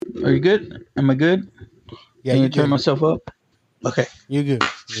Are you good? Am I good? Yeah, Can you you turn good. myself up? Okay. You good.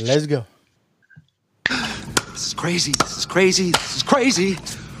 Let's go. This is crazy. This is crazy. This is crazy.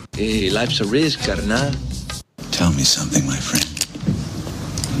 Hey, life's a risk, carnal. Tell me something, my friend.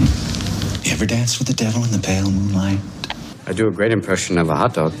 You ever danced with the devil in the pale moonlight? I do a great impression of a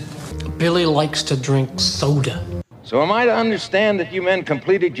hot dog. Billy likes to drink soda. So am I to understand that you men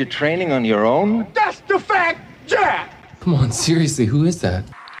completed your training on your own? That's the fact, Jack! Come on, seriously, who is that?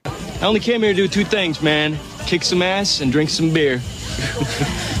 I only came here to do two things, man. Kick some ass and drink some beer.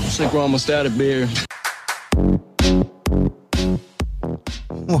 Looks like we're almost out of beer.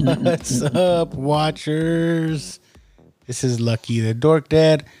 What's up, watchers? This is Lucky the Dork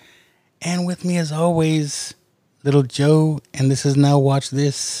Dad. And with me, as always, Little Joe. And this is Now Watch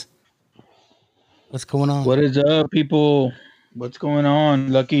This. What's going on? What is up, people? What's going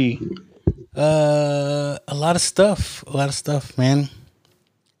on, Lucky? A lot of stuff. A lot of stuff, man.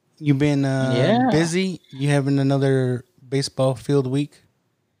 You been busy? You having another baseball field week?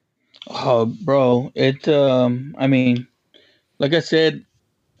 Oh, bro. I mean, like I said,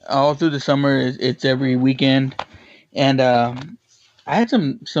 all through the summer, it's every weekend. And I had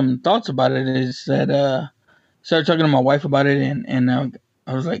some thoughts about it. Is that started talking to my wife about it, and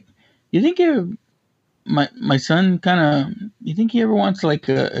I was like, you think my son kind of, you think he ever wants like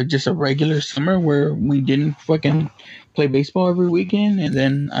just a regular summer where we didn't fucking play baseball every weekend? And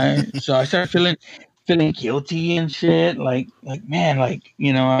then I started feeling guilty and shit, like man, like,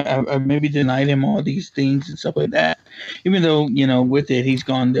 you know, I maybe denied him all these things and stuff like that, even though, you know, with it he's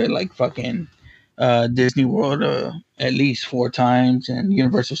gone to like fucking Disney World at least 4 times, and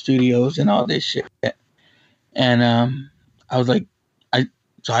Universal Studios and all this shit. And I was like,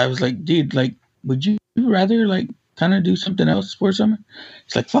 I was like, dude, like, would you rather like kind of do something else for summer?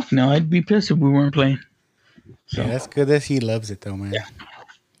 It's like, fuck no, I'd be pissed if we weren't playing. So Yeah, that's good that he loves it though, man.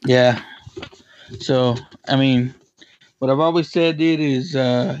 yeah. So I mean, what I've always said, dude, is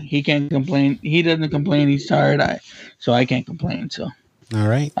he can't complain. He doesn't complain. He's tired. So I can't complain. So All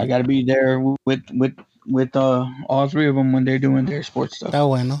right. I got to be there with all three of them when they're doing their sports stuff. Está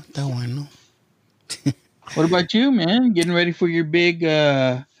bueno. Está bueno. What about you, man? Getting ready for your big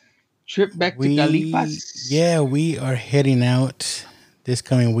trip back to Calipas? Yeah, we are heading out this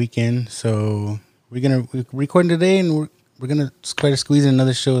coming weekend. So we're recording today, and we're gonna try to squeeze in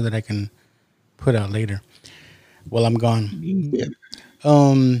another show that I can put out later while I'm gone. Yeah.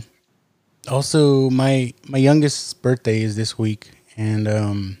 Also, my youngest's birthday is this week,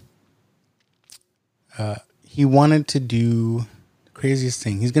 and he wanted to do the craziest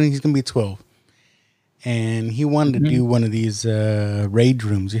thing. He's gonna be 12. And he wanted to do one of these rage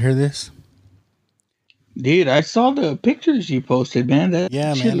rooms. You hear this? Dude, I saw the pictures you posted, man. That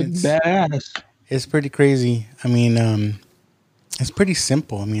shit looked badass. It's pretty crazy. I mean, it's pretty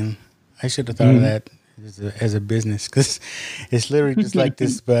simple. I mean, I should have thought of that as a business, because it's literally just like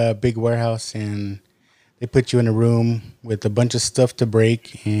this big warehouse, and they put you in a room with a bunch of stuff to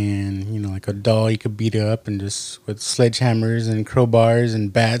break, and, you know, like a doll you could beat up, and just with sledgehammers and crowbars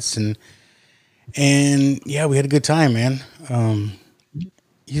and bats and yeah, we had a good time, man.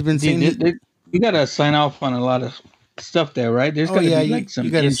 He's been saying you gotta sign off on a lot of stuff there, right? There's gotta be like some.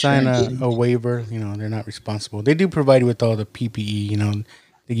 You gotta sign a waiver. You know, they're not responsible. They do provide you with all the PPE. You know,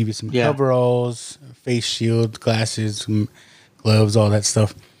 they give you some coveralls, face shield, glasses, gloves, all that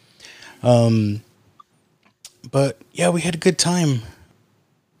stuff. But yeah, we had a good time,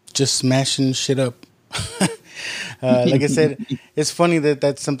 just smashing shit up. Like I said, it's funny that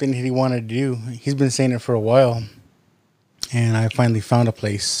that's something that he wanted to do. He's been saying it for a while, and I finally found a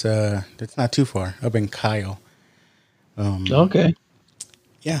place that's not too far, up in Kyle. Okay.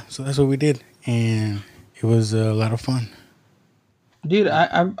 Yeah, so that's what we did, and it was a lot of fun. Dude,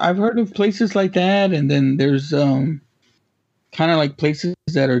 I've heard of places like that, and then there's kind of like places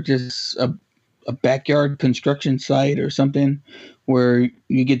that are just a backyard construction site or something, where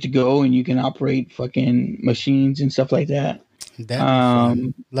you get to go and you can operate fucking machines and stuff like that.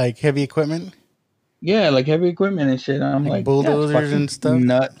 Like heavy equipment? Yeah, like heavy equipment and shit. I'm like bulldozers and stuff?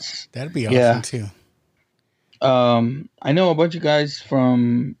 Nuts. That'd be awesome too. I know a bunch of guys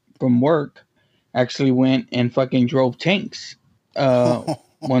from work actually went and fucking drove tanks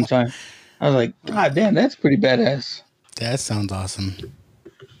one time. I was like, God damn, that's pretty badass. That sounds awesome.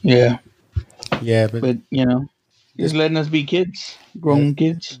 Yeah. Yeah, but you know, just letting us be kids, grown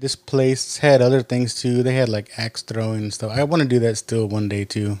kids. This place had other things too. They had like axe throwing and stuff. I want to do that still one day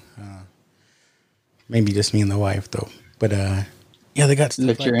too. Maybe just me and the wife though. But yeah, they got stuff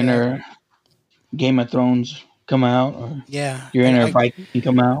Let like your that. inner Game of Thrones come out, or Yeah. you're in a bike and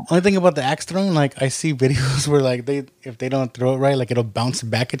come out. Only thing about the axe throwing, like I see videos where like if they don't throw it right, like it'll bounce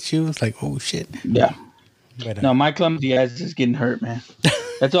back at you. It's like, oh shit. Yeah. But, No, my clumsy ass is getting hurt, man.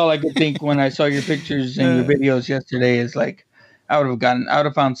 That's all I could think when I saw your pictures and your videos yesterday. Is like, I would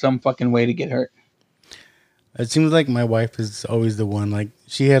have found some fucking way to get hurt. It seems like my wife is always the one. Like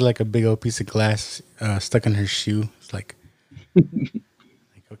she had like a big old piece of glass stuck in her shoe. It's like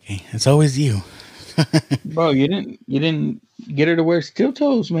okay, it's always you. Bro, you didn't get her to wear steel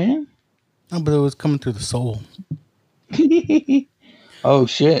toes, man. No, but it was coming through the sole. Oh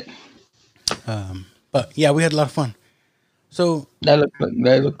shit. But yeah, we had a lot of fun. So that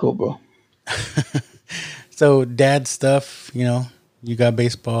looked cool, bro. So dad stuff, you got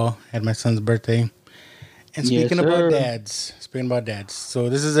baseball. Had my son's birthday. And speaking about dads, so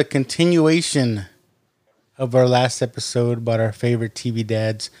this is a continuation of our last episode about our favorite TV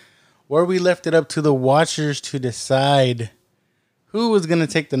dads, where we left it up to the watchers to decide who was going to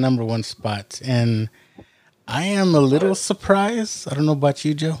take the number one spot. And I am a little surprised. I don't know about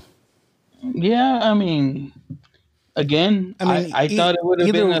you, Joe. Yeah, I mean, again, I thought it would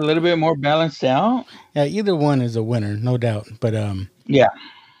have been a little bit more balanced out. Yeah, either one is a winner, no doubt. But yeah.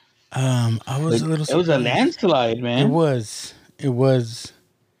 I was a little surprised. It was a landslide, man. It was.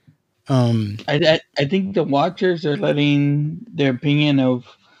 I think the watchers are letting their opinion of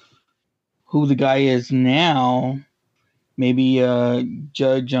who the guy is now maybe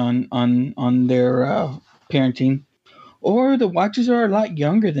judge on their parenting, or the watchers are a lot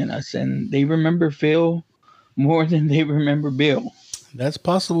younger than us and they remember Phil more than they remember Bill. That's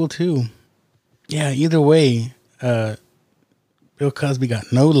possible too. Yeah, either way, Bill Cosby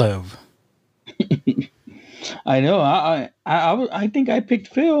got no love. I know. I think I picked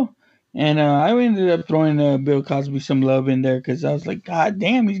Phil, and I ended up throwing Bill Cosby some love in there because I was like, God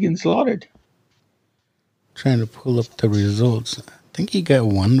damn, he's getting slaughtered. Trying to pull up the results. I think he got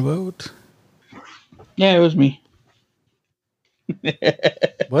one vote. Yeah, it was me.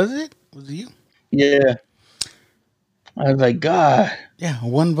 Was it? Was it you? Yeah. I was like, God. Yeah,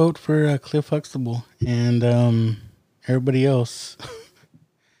 one vote for Cliff Huxtable, and everybody else.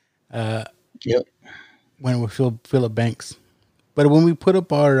 Yep. Went with Philip Banks. But when we put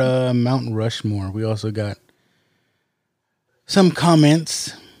up our Mount Rushmore, we also got some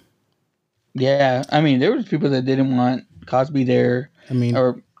comments. Yeah, I mean, there was people that didn't want Cosby there. I mean,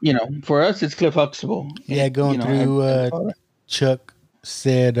 or for us, it's Cliff Huxtable. Yeah, going through. Chuck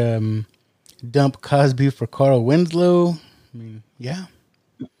said, "Dump Cosby for Carl Winslow." I mean, yeah.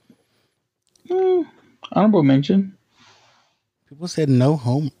 Honorable mention. People said no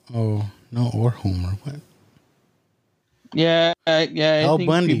Homer. Oh, no or Homer. What? Yeah. Al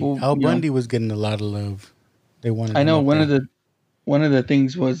Bundy. Al Bundy was getting a lot of love. They wanted. I know one of the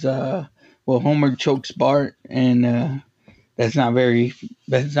things was Homer chokes Bart, and that's not very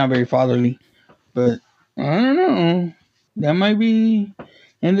fatherly. But I don't know. That might be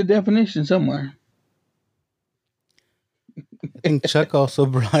in the definition somewhere. I think Chuck also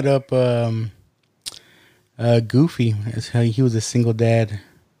brought up Goofy as how he was a single dad.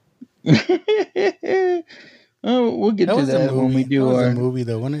 Oh, we'll get to that when we do our movie,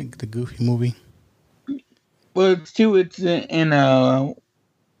 though, wasn't it? The Goofy movie. Well, it's in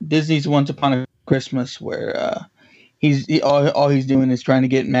Disney's Once Upon a Christmas, where all he's doing is trying to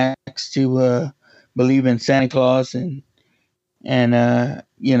get Max to believe in Santa Claus and kind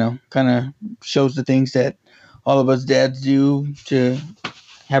of shows the things that all of us dads do to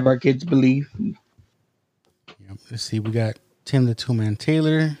have our kids believe. Yep. Let's see. We got Tim the Two-Man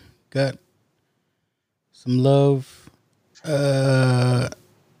Taylor. Got some love.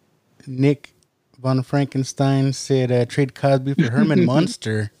 Nick Von Frankenstein said trade Cosby for Herman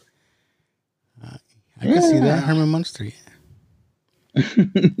Munster. I can see that. Herman Munster. Yeah.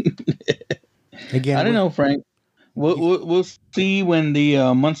 Again, I don't know, Frank. We'll see when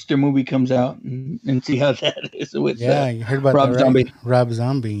the Munster movie comes out and see how that is with you heard about Rob that, Zombie. Right? Rob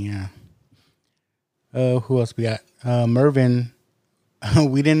Zombie, yeah. Who else we got? Mervin.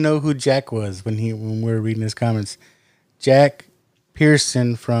 We didn't know who Jack was when we were reading his comments. Jack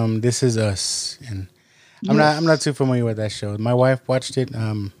Pearson from This Is Us, and I'm not too familiar with that show. My wife watched it.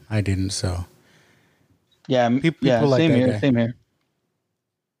 I didn't. So yeah, people like same that here, guy. same here.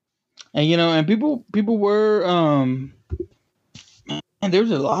 And and people were and there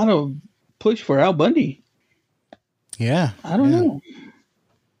was a lot of push for Al Bundy. Yeah, I don't know.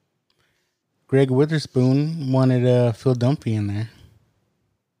 Greg Witherspoon wanted Phil Dunphy in there.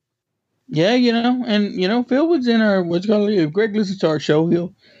 Yeah, and Phil was in our if Greg listens to our show,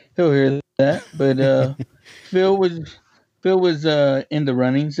 he'll hear that. But Phil was in the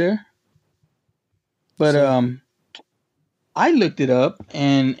runnings there. But So- I looked it up,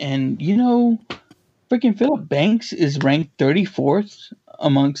 and freaking Philip Banks is ranked 34th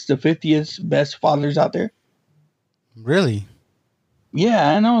amongst the 50th best fathers out there. Really?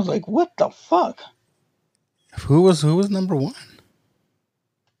 Yeah, and I was like, what the fuck? Who was number one?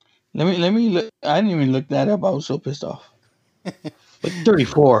 Let me look. I didn't even look that up. I was so pissed off. Like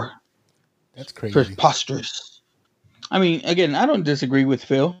 34. That's crazy. Preposterous. I mean, again, I don't disagree with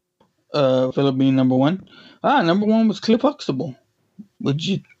Phil. Philip being number one. Number one was Cliff Huxtable. Would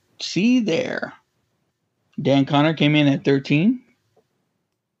you see there? Dan Connor came in at 13.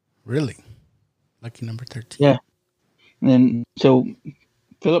 Really? Lucky number 13. Yeah. And then, so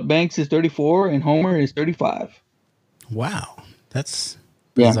Philip Banks is 34 and Homer is 35. Wow. That's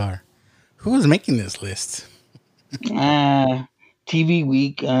Yeah. bizarre. Who was making this list? TV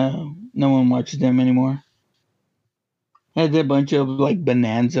Week. No one watches them anymore. Had a bunch of like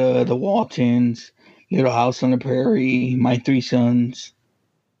Bonanza, The Waltons, Little House on the Prairie, My Three Sons.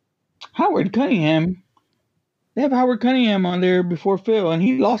 Howard Cunningham. They have Howard Cunningham on there before Phil, and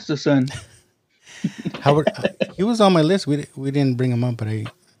he lost a son. Howard, he was on my list. We didn't bring him up, but I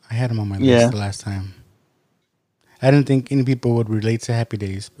had him on my list the last time. I didn't think any people would relate to Happy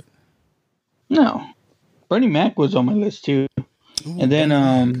Days, but No. Bernie Mac was on my list too. Ooh, And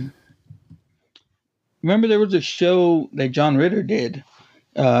then remember there was a show that John Ritter did,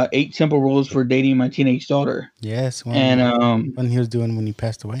 8 Simple Rules for Dating My Teenage Daughter. yes, And when he was doing when he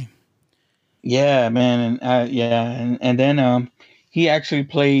passed away. yeah, man, and then he actually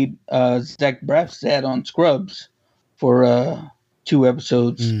played Zach Braff's dad on Scrubs for 2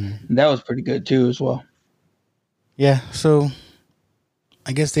 episodes. And that was pretty good too as well. Yeah, so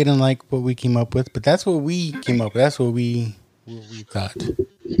I guess they didn't like what we came up with, but that's what we came up with. That's what we thought.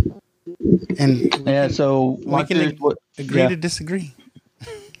 And Yeah, so we can watchers- agree yeah. to disagree.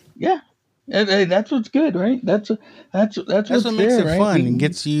 Yeah. Hey, that's what's good, right? That's what's That's what makes there, it right? fun and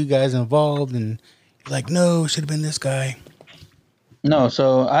gets you guys involved. And you're like, no, should have been this guy. No,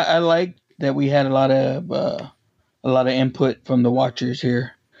 so I like that we had a lot of input from the watchers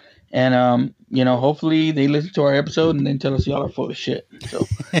here, and hopefully they listen to our episode and then tell us y'all are full of shit. So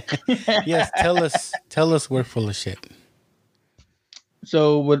Yes, tell us we're full of shit.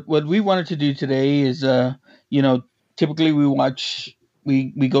 so what we wanted to do today is typically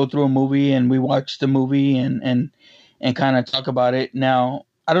we go through a movie and we watch the movie and kind of talk about it. Now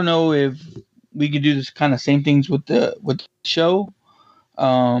I don't know if we could do this kind of same things with the show.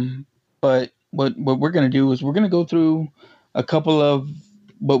 But what we're gonna do is we're gonna go through a couple of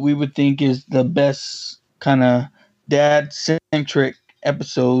what we would think is the best kind of dad centric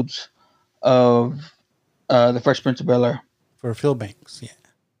episodes of the Fresh Prince of Bel-Air For Phil Banks, yeah.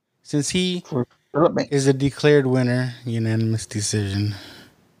 Since he for Philip Banks. is a declared winner, unanimous decision.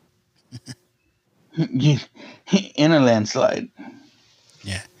 In a landslide.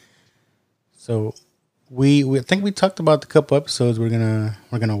 Yeah. So we think we talked about the couple episodes we're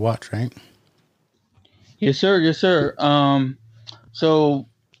gonna watch, right? Yes, sir. Yes, sir. So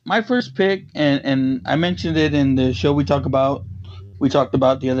my first pick, and I mentioned it in the show we talked about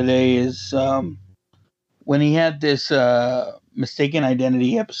the other day, is when he had this mistaken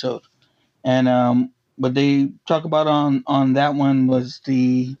identity episode, and what they talk about on that one was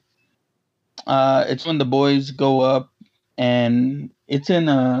the it's when the boys go up, and it's in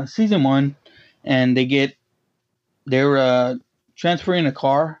season 1, and they're transferring a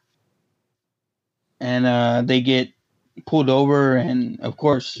car. And they get pulled over, and of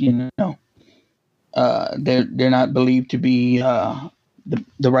course, they're not believed to be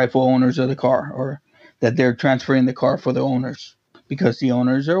the rightful owners of the car, or that they're transferring the car for the owners because the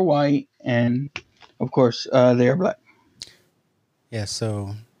owners are white, and of course, they are black. Yeah.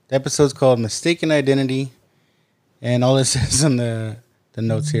 So the episode's called "Mistaken Identity," and all it says on the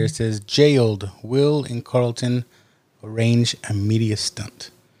notes here, it says jailed. Will and Carlton arrange a media stunt.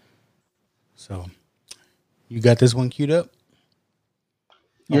 So. You got this one queued up?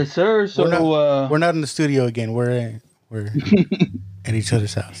 Yes, sir. So we're not in the studio again. We're at each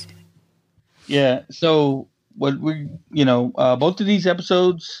other's house. Yeah. So what both of these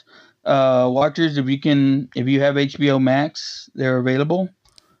episodes, watchers, if you have HBO Max, they're available.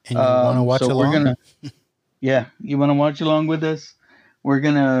 And you want to watch along? You want to watch along with us? We're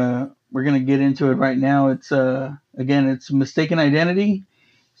gonna get into it right now. It's it's Mistaken Identity.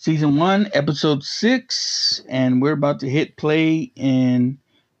 Season 1, episode 6, and we're about to hit play in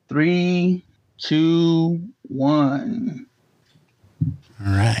 3, 2, 1.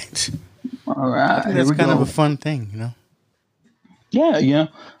 All right. All right. I think that's kind of a fun thing, Yeah.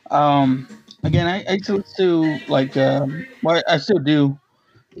 Again, I used to like, I still do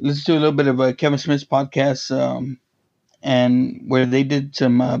listened to a little bit of Kevin Smith's podcast, and where they did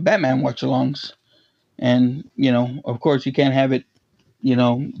some Batman watch-alongs. And of course, you can't have it,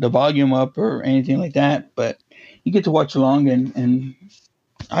 the volume up or anything like that, but you get to watch along, and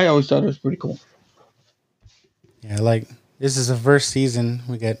I always thought it was pretty cool. Yeah, like this is the first season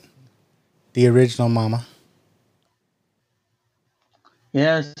we get the original Mama.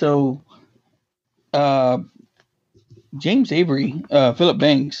 Yeah, so James Avery, Philip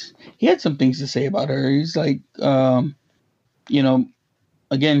Banks, he had some things to say about her. He's like, you know,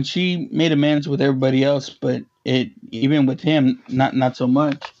 again, she made amends with everybody else, but even with him, not so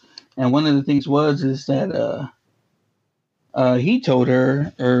much. And one of the things is that he told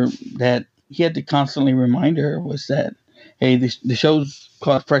her, or that he had to constantly remind her, was that, hey, the show's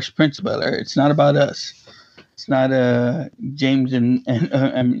called Fresh Prince of Bel Air. It's not about us. It's not James and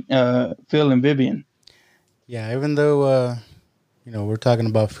Phil and Vivian. Yeah, even though we're talking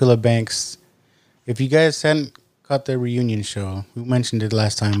about Philip Banks. If you guys hadn't caught the reunion show, we mentioned it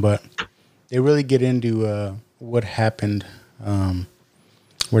last time, but they really get into what happened,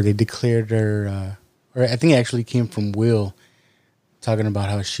 where they declared her, or I think it actually came from Will, talking about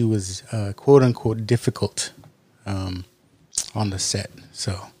how she was quote unquote difficult on the set.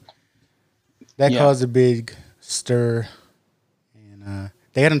 So that caused a big stir, and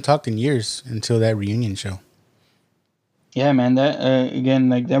they hadn't talked in years until that reunion show. Yeah, man. That again,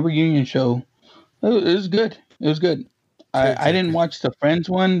 like that reunion show, it was good. It was good. I didn't watch the Friends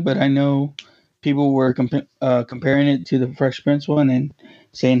one, but I know people were comparing it to the Fresh Prince one and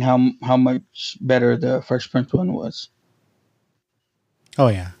saying how much better the Fresh Prince one was. Oh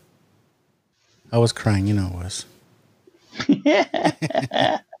yeah, I was crying. It was.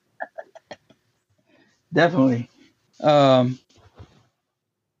 Definitely. So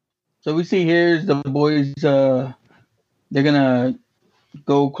we see here's the boys. They're gonna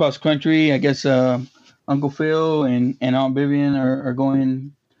go cross country. I guess Uncle Phil and Aunt Vivian are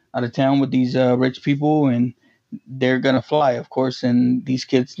going out of town with these rich people, and they're gonna fly, of course. And these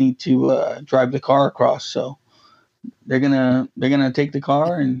kids need to drive the car across, so they're gonna take the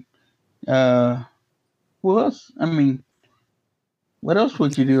car. And who else? I mean, what else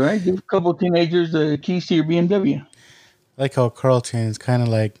would you do, right? Give a couple teenagers the keys to your BMW. I like how Carlton is kind of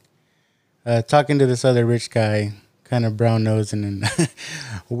like talking to this other rich guy, kind of brown nose, and then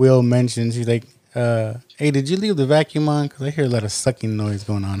Will mentions, he's like, hey, did you leave the vacuum on? Because I hear a lot of sucking noise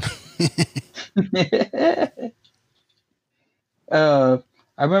going on.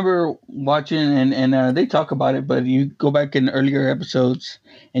 I remember watching, and they talk about it, but you go back in earlier episodes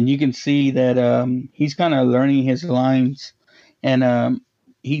and you can see that he's kind of learning his lines. And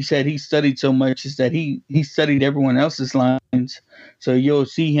he said he studied so much is that he studied everyone else's lines. So you'll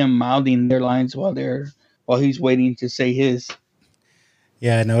see him mouthing their lines while he's waiting to say his.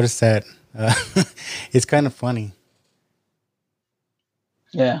 Yeah, I noticed that. It's kind of funny.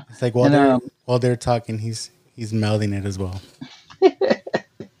 Yeah, it's like while they're talking, he's mouthing it as well.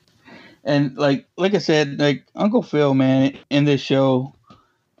 And like I said, like Uncle Phil, man, in this show,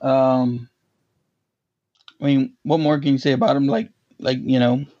 I mean, what more can you say about him? Like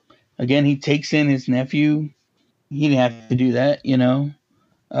again, he takes in his nephew. He didn't have to do that,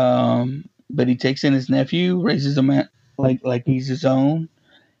 but he takes in his nephew, raises him like he's his own.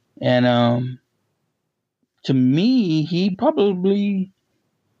 And to me, he probably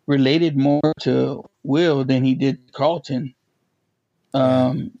related more to Will than he did Carlton.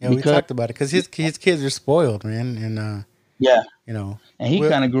 We talked about it because his kids are spoiled, man, and and he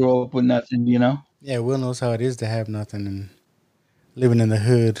kind of grew up with nothing, Yeah, Will knows how it is to have nothing and living in the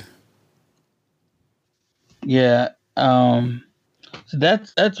hood. Yeah, so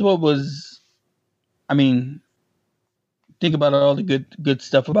that's what was. I mean, think about all the good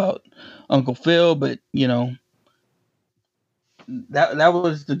stuff about Uncle Phil, but that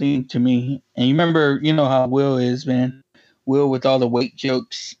was the thing to me. And you remember, how Will is, man. Will with all the weight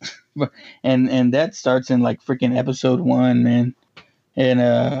jokes, and that starts in like freaking episode 1, man. And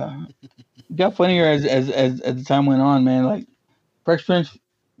it got funnier as the time went on, man. Like Fresh Prince,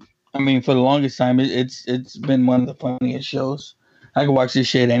 I mean, for the longest time, it's been one of the funniest shows. I can watch this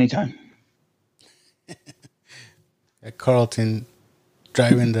shit anytime. Carlton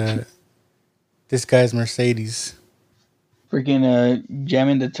driving this guy's Mercedes, freaking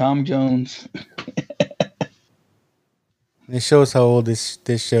jamming to Tom Jones. It shows how old this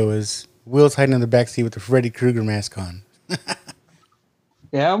show is. Will's hiding in the backseat with the Freddy Krueger mask on.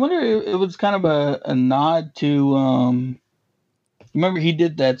 Yeah, I wonder if it was kind of a nod to. Remember, he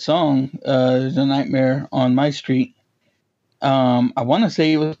did that song, "There's a Nightmare on My Street." I want to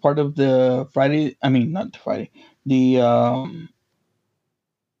say it was part of the Friday. I mean, not the Friday. The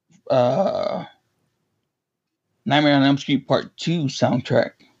Nightmare on Elm Street Part 2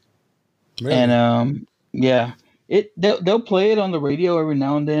 soundtrack. Really? And yeah, they'll play it on the radio every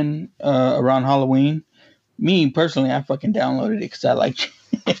now and then around Halloween. Me personally, I fucking downloaded it because I like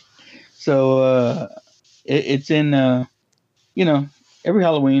it. So it's in you know, every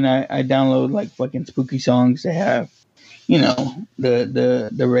Halloween I download like fucking spooky songs that have, you know,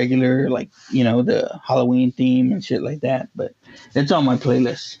 the regular, like, you know, the Halloween theme and shit like that. But it's on my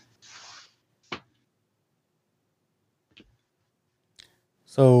playlist.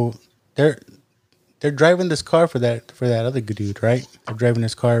 So they're driving this car for that other good dude, right? They're driving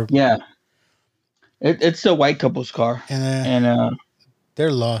this car. Yeah. It's the white couple's car. And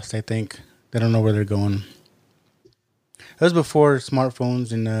they're lost, I think. They don't know where they're going. It was before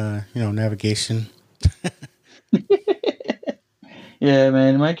smartphones and navigation. Yeah,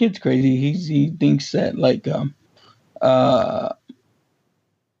 man, my kid's crazy. He thinks that like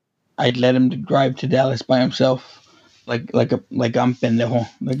I'd let him to drive to Dallas by himself. Like I'm pendejo.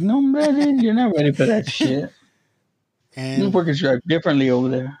 Like, no, man, you're not ready for that shit. And New Yorkers drive differently over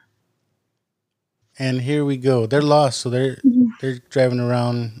there. And here we go. They're lost, so they're driving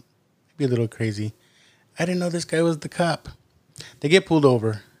around, maybe a little crazy. I didn't know this guy was the cop. They get pulled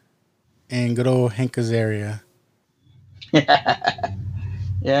over in good old Henka's area. Yeah,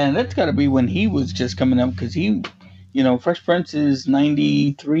 and that's got to be when he was just coming up, because he, you know, Fresh Prince is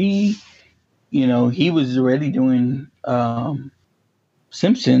 93. You know, he was already doing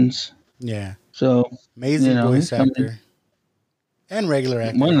Simpsons. Yeah. So amazing voice actor and regular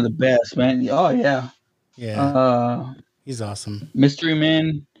actor. One of the best, man. Oh yeah. Yeah. He's awesome. Mystery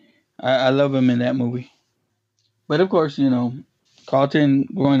Man. I love him in that movie. But of course, you know, Carlton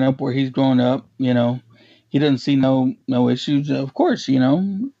growing up where he's growing up, you know, he doesn't see no issues. Of course, you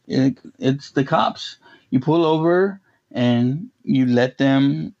know, it's the cops. You pull over and you let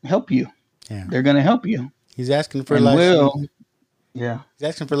them help you. Yeah. They're gonna help you. He's asking for license. Yeah. He's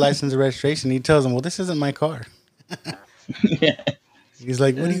asking for license and registration. He tells them, "Well, this isn't my car." Yeah. He's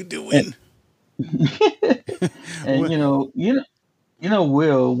like, "What are you doing?" And Will, you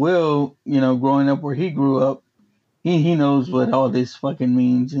know, growing up where he grew up, he knows what all this fucking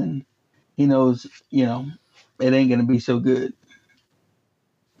means, and he knows, you know, it ain't gonna be so good.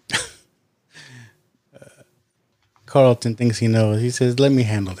 Carlton thinks he knows. He says, "Let me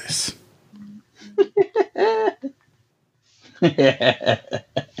handle this."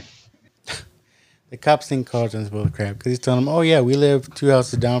 The cops think Carlton's full of crap because he's telling them, "Oh yeah, we live 2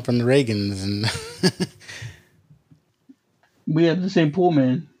 houses down from the Reagans, and we have the same pool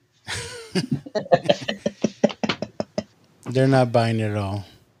man." They're not buying it at all.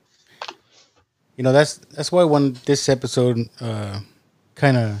 You know, that's why this episode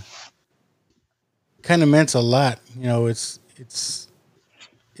kind of meant a lot. You know, it's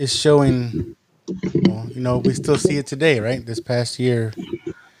showing. Well, you know, we still see it today, right? This past year.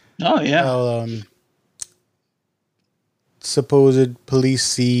 Oh yeah. How supposed police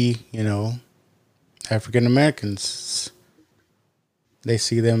see, you know, African Americans. They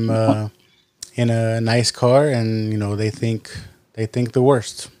see them in a nice car, and you know they think the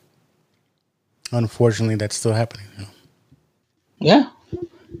worst. Unfortunately, that's still happening. You know? Yeah.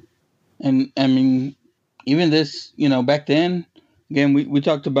 And I mean, even this, you know, back then, again, we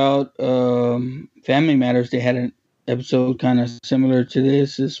talked about Family Matters. They had an episode kind of similar to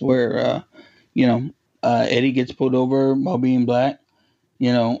this. Is where you know, Eddie gets pulled over while being black.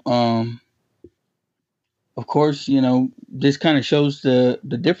 You know, of course, you know, this kind of shows the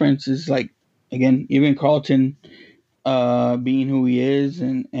difference. Is like, again, even Carlton being who he is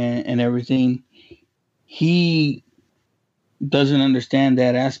and everything, he doesn't understand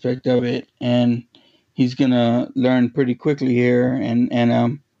that aspect of it, and he's gonna learn pretty quickly here,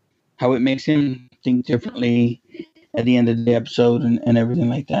 and how it makes him think differently at the end of the episode and everything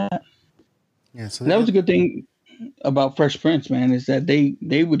like that. Yeah, so that was a good thing about Fresh Prince, man, is that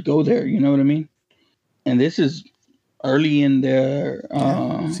they would go there. You know what I mean? And this is early in their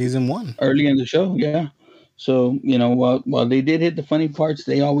season 1, early in the show, yeah. So you know, while they did hit the funny parts,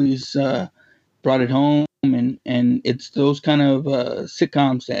 they always brought it home, and it's those kind of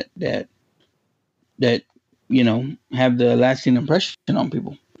sitcoms that you know have the lasting impression on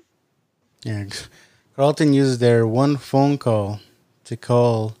people. Yeah, Carlton uses their one phone call to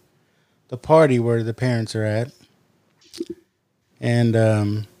call the party where the parents are at, and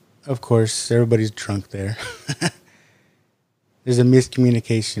of course everybody's drunk there. There's a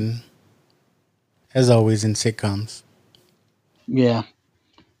miscommunication, as always in sitcoms. Yeah,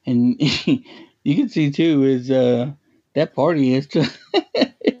 and you can see too is that party is just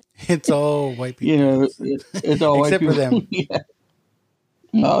it's all white people. You know, it's all white except people. for them. Yeah.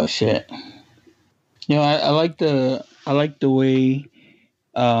 Oh shit. I like the way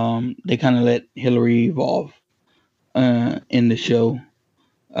they kind of let Hillary evolve in the show.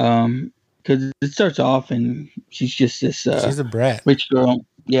 Because it starts off and she's just this She's a brat. rich girl,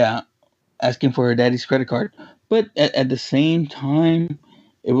 yeah, asking for her daddy's credit card. But at the same time,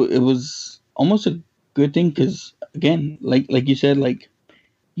 it was almost a good thing because again, like you said, like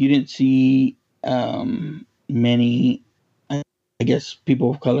you didn't see many, I guess,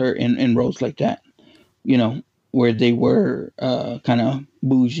 people of color in roles like that. You know, where they were kind of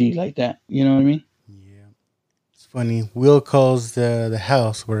bougie like that. You know what I mean? Yeah, it's funny. Will calls the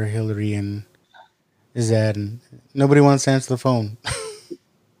house where Hillary and is at, and nobody wants to answer the phone.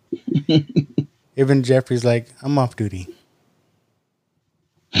 Even Jeffrey's like, I'm off duty.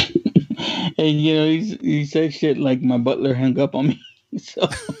 And you know, he says shit like my butler hung up on me. So,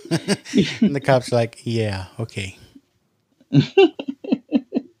 And the cops are like, yeah, okay.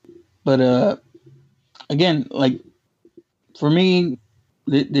 but again, like for me,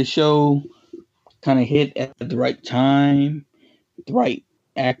 the show kind of hit at the right time, the right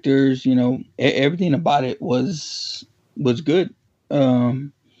actors. You know, everything about it was good.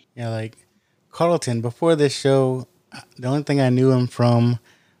 Um, Yeah, like Carlton, before this show, the only thing I knew him from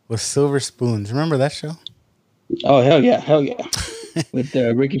was Silver Spoons. Remember that show? oh hell yeah, with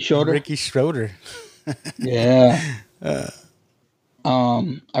Ricky Schroder. Ricky Schroder. Yeah.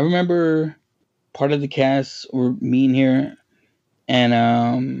 I remember part of the cast were being here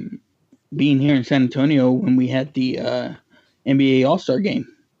and being here in San Antonio when we had the NBA All Star game.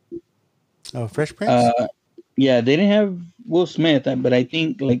 Oh, Fresh Prince? Yeah, they didn't have Will Smith, but I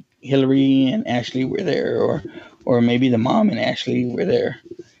think like Hillary and Ashley were there, or maybe the mom and Ashley were there,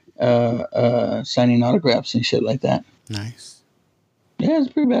 signing autographs and shit like that. Nice. Yeah,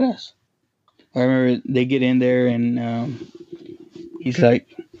 it's pretty badass. I remember they get in there and he's like,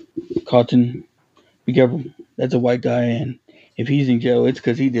 Carlton, be careful. That's a white guy, and if he's in jail, it's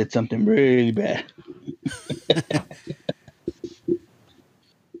because he did something really bad.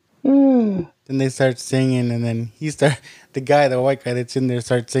 Then they start singing, and then the white guy that's in there,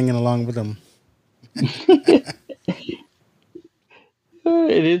 starts singing along with them.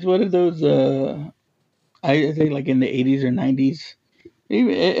 It is one of those. I think like in the 80s or 90s,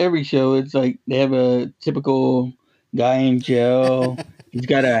 even every show, it's like they have a typical guy in jail. He's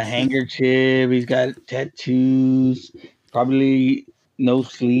got a handkerchief. He's got tattoos. Probably no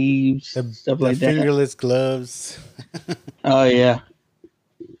sleeves. Stuff The like that. fingerless gloves. Oh yeah.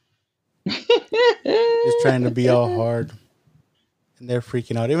 Just trying to be all hard. And they're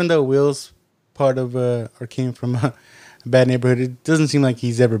freaking out. Even though Will's part of or came from a bad neighborhood, it doesn't seem like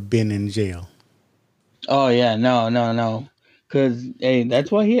he's ever been in jail. Oh yeah. No. Cause hey, that's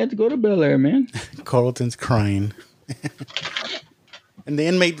why he had to go to Bel Air, man. Carlton's crying. And the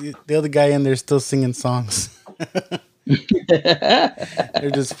inmate, the other guy in there, still singing songs. They're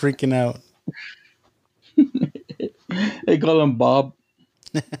just freaking out. They call him Bob.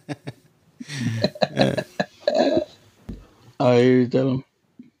 I hear you tell him.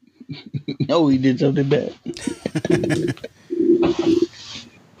 No, he did something bad.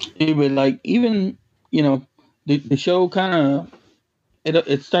 Yeah, but like even the show kind of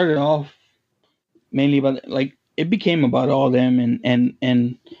it started off mainly about like it became about all them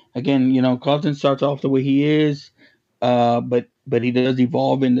and again Carlton starts off the way he is, but he does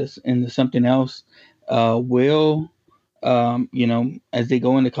evolve into something else. Will as they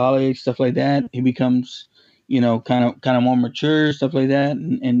go into college, stuff like that, he becomes kind of more mature, stuff like that,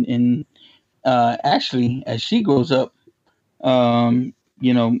 and Ashley, as she grows up,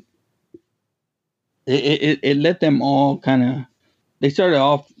 you know it let them all kind of, they started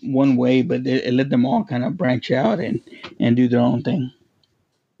off one way, but it let them all kind of branch out and do their own thing.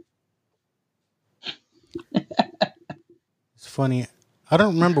 It's funny. I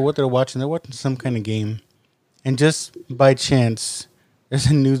don't remember what they're watching. They're watching some kind of game. And just by chance, there's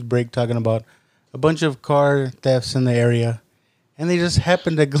a news break talking about a bunch of car thefts in the area. And they just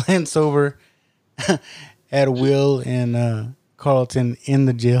happen to glance over at Will and Carlton in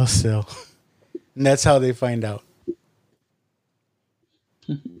the jail cell. And that's how they find out.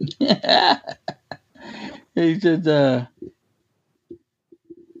 He said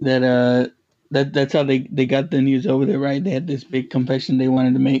that's how they got the news over there, right? They had this big confession they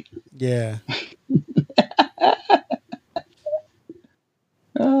wanted to make. Yeah.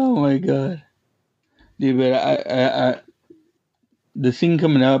 Oh my god, dude! But I the scene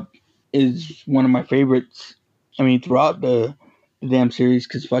coming up is one of my favorites. I mean, throughout the damn series,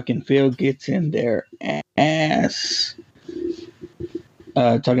 because fucking Phil gets in their ass.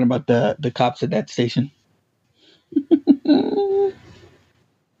 Talking about the cops at that station.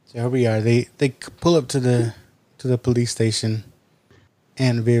 So here we are. They pull up to the police station,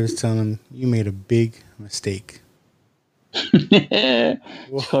 and Viv's telling them, "You made a big mistake." She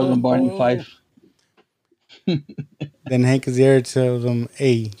calls him Barney Fife. Then Hank Azaria tells him,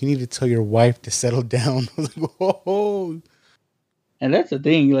 "Hey, you need to tell your wife to settle down." I was like, "Whoa!" And that's the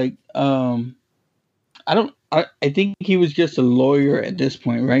thing. Like, I think he was just a lawyer at this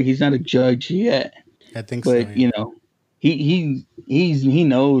point, right? He's not a judge yet. I think but, so. Yeah. you know, he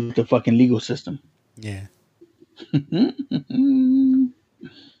knows the fucking legal system. Yeah.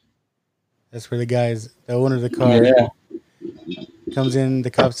 That's where the owner of the car comes in.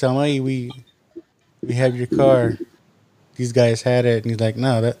 The cops tell him, "Hey, we have your car. These guys had it." And he's like,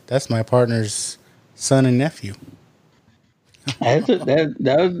 "No, that's my partner's son and nephew." That's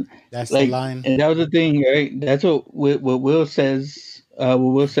the line. And that was the thing, right? That's what Will says. What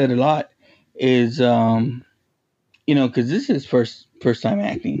Will said a lot is, you know, because this is first time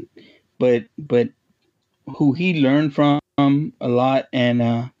acting, but who he learned from a lot,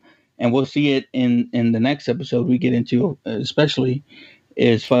 and we'll see it in the next episode we get into, especially,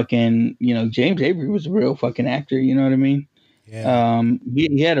 is fucking, you know, James Avery was a real fucking actor. You know what I mean? Yeah.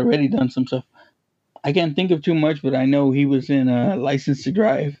 He had already done some stuff. I can't think of too much, but I know he was in License to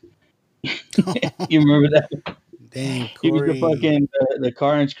Drive. You remember that? Dang, Corey. He was the fucking the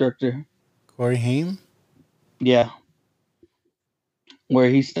car instructor. Corey Haim? Yeah. Where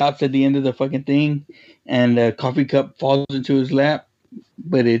he stops at the end of the fucking thing, and the coffee cup falls into his lap,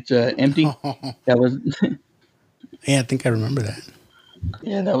 but it's empty. That was. Yeah, I think I remember that.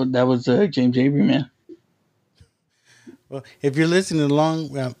 Yeah, that was James Avery, man. Well, if you're listening along,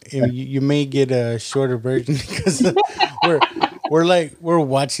 you may get a shorter version because we're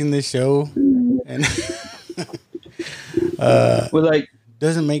watching the show, and we're like,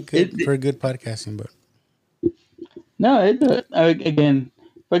 doesn't make good for good podcasting, but no, again,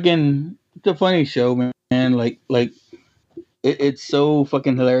 fucking, it's a funny show, man. Like it's so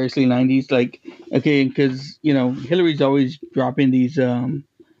fucking hilariously 90s. Like, okay, because, you know, Hillary's always dropping these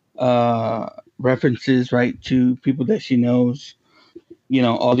references, right, to people that she knows, you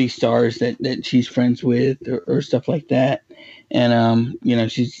know, all these stars that she's friends with, or stuff like that. And you know,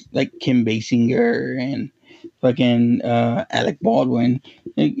 she's like Kim Basinger and fucking Alec Baldwin.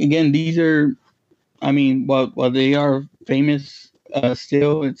 Again, these are, I mean, while they are famous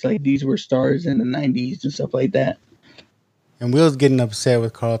still, it's like these were stars in the 90s and stuff like that. And Will's getting upset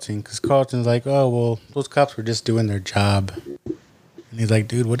with Carlton because Carlton's like, "Oh, well, those cops were just doing their job." And he's like,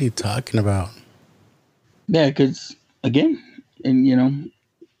 "Dude, what are you talking about?" Yeah, because again, and you know,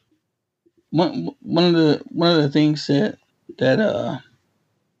 one of the things that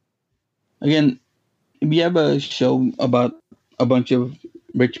again, if you have a show about a bunch of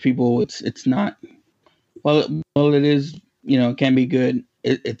rich people, it's not, well it is, you know, it can be good.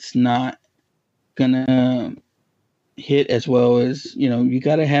 It's not gonna hit as well as, you know, you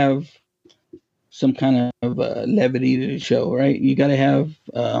got to have some kind of levity to the show, right? You got to have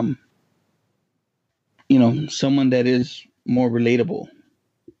you know, someone that is more relatable,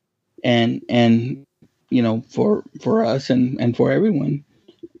 and you know, for us and for everyone,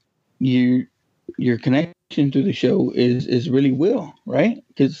 your connection to the show is really Will, right?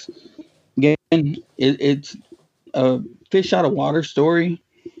 Because again, it's a fish out of water story,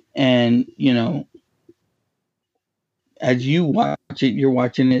 and you know, as you watch it, you're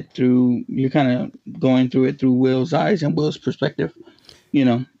watching it through, you're kind of going through it through Will's eyes and Will's perspective, you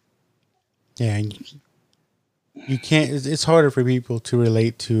know. Yeah, you can't. It's harder for people to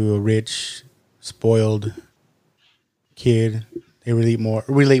relate to a rich, spoiled kid. They relate more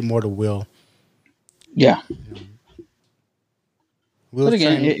to Will. Yeah. Will's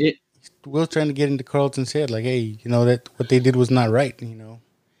trying to get into Carlton's head, like, hey, you know, that what they did was not right. You know,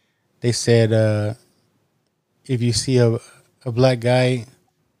 they said if you see a black guy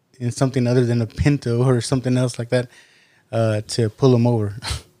in something other than a Pinto or something else like that, to pull him over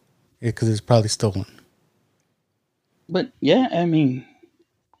because it's probably stolen. But yeah, I mean,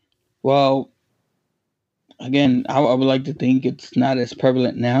 well, again, I would like to think it's not as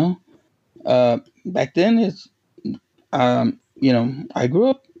prevalent now. Back then, it's, you know, I grew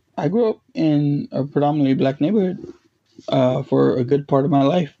up in a predominantly black neighborhood for a good part of my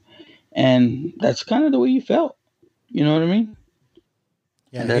life, and that's kind of the way you felt. You know what I mean?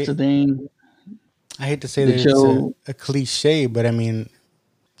 Yeah, and that's the thing. I hate to say that it's a cliche, but I mean,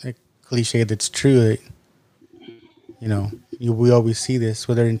 a cliche that's true. You know, we always see this,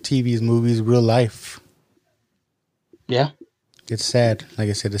 whether in TVs, movies, real life. Yeah. It's sad. Like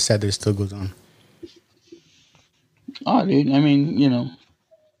I said, it's sad that it still goes on. Oh, dude. I mean, you know,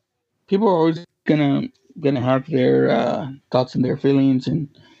 people are always gonna have their thoughts and their feelings, and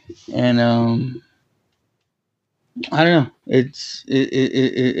and I don't know.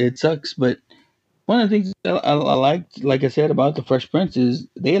 It sucks, but one of the things that I liked, like I said, about the Fresh Prince is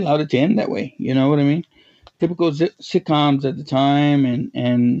they allowed it to end that way. You know what I mean? Typical sitcoms at the time,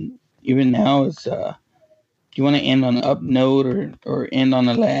 and even now, it's you want to end on an up note or end on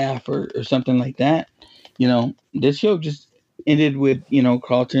a laugh or something like that. This show just ended with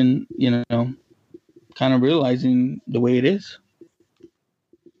Carlton, kind of realizing the way it is.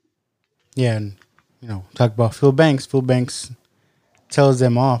 Yeah, and talk about Phil Banks. Phil Banks tells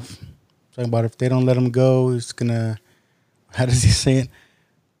them off. Talking about if they don't let him go, he's gonna. How does he say it?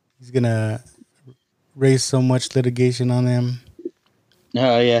 He's gonna raise so much litigation on them.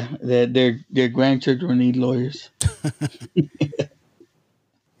 Oh yeah, their grandchildren need lawyers.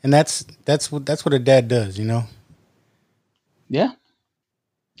 And that's what a dad does, Yeah,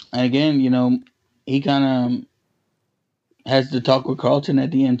 and again, he kind of has to talk with Carlton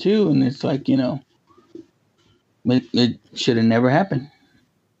at the end too, and it's like it should have never happened.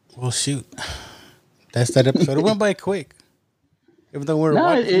 Well, shoot, that's that episode. It went by quick, even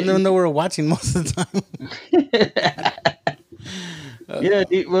though even though we're watching most of the time. Yeah,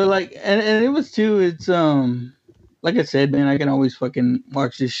 well, like, and it was too. It's like I said, man, I can always fucking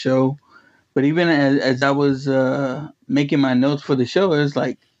watch this show, but even as I was making my notes for the show, it was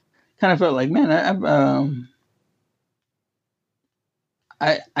like, kind of felt like, man,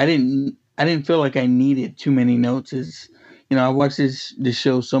 I didn't feel like I needed too many notes. I watched this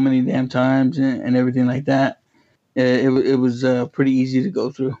show so many damn times and everything like that. It was pretty easy to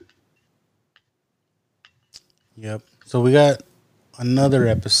go through. Yep. So we got another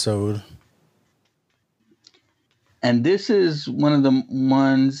episode. And this is one of the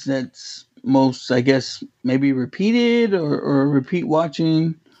ones that's most, I guess, maybe repeated or repeat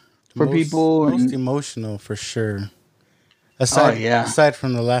watching for people. Most emotional for sure. Aside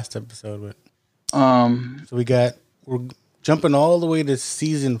from the last episode, but so we're jumping all the way to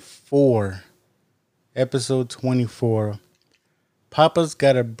season 4, episode 24. Papa's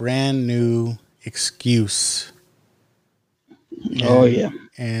got a brand new excuse.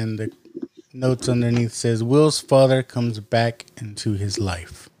 And the notes underneath says Will's father comes back into his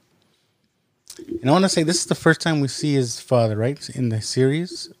life. And I want to say this is the first time we see his father, right, in the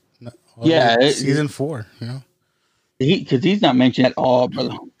series. Season 4. Because he's not mentioned at all,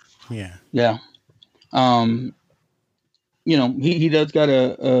 brother. Yeah. Yeah. He does got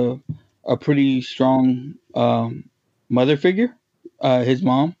a pretty strong mother figure. His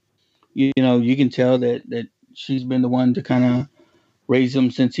mom. You can tell that she's been the one to kind of raise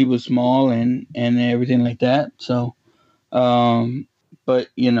him since he was small and everything like that. So, but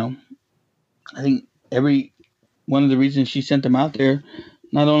I think every one of the reasons she sent him out there,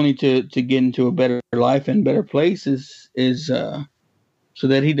 not only to get into a better life and better place, is so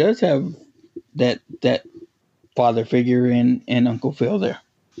that he does have that father figure in Uncle Phil there.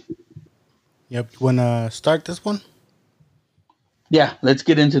 Yep. You want to start this one? Yeah, let's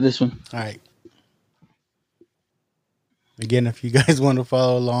get into this one. All right. Again, if you guys want to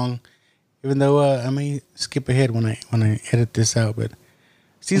follow along, even though I may skip ahead when I edit this out, but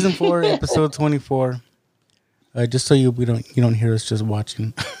season 4, episode 24. Just so you don't hear us just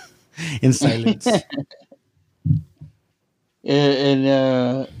watching in silence.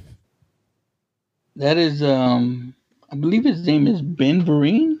 And that is I believe his name is Ben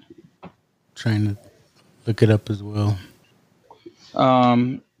Vereen. Trying to look it up as well.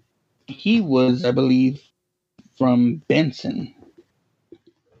 He was, I believe, from Benson.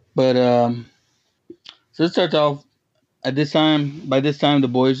 But so it starts off by this time the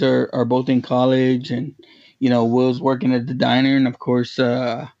boys are both in college, and Will's working at the diner, and of course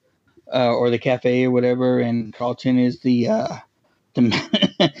or the cafe or whatever, and Carlton is the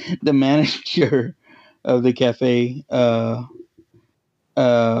the manager of the cafe,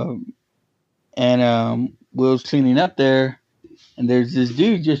 and Will's cleaning up there, and there's this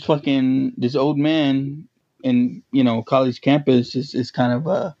dude just fucking this old man in college campus is kind of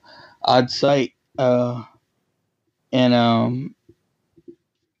a odd sight, and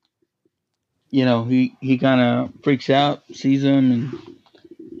he kind of freaks out, sees him,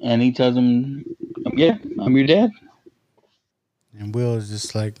 and he tells him, "Yeah, I'm your dad." And Will is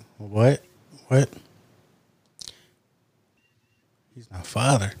just like, "What? He's my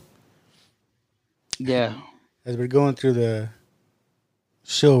father." Yeah. As we're going through the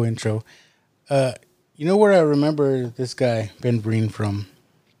show intro, where I remember this guy Ben Vereen from?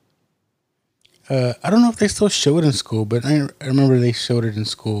 I don't know if they still show it in school, but I remember they showed it in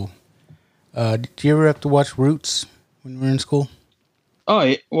school. Did you ever have to watch Roots when you were in school?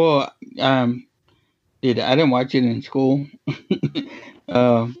 Oh, well, I didn't watch it in school,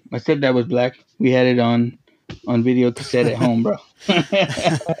 My stepdad was black. We had it on video cassette at home, bro.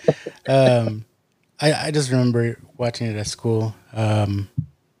 I just remember watching it at school.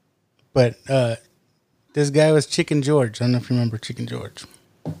 But this guy was Chicken George. I don't know if you remember Chicken George.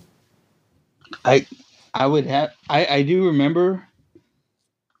 I I do remember.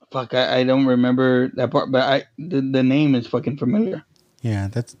 Fuck, I don't remember that part, but the name is fucking familiar. Yeah,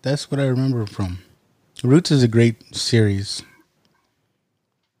 that's what I remember from. Roots is a great series.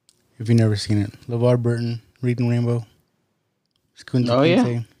 If you've never seen it, LeVar Burton, Reading Rainbow, Kunta Oh yeah,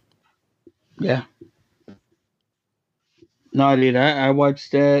 Kinte. yeah. No, I did. I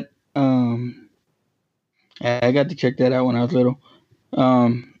watched that. I got to check that out when I was little.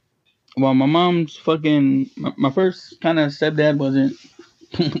 Well, my mom's fucking my first kind of stepdad wasn't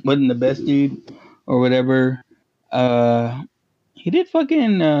the best dude or whatever. He did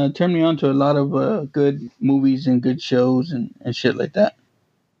fucking turn me on to a lot of good movies and good shows and shit like that.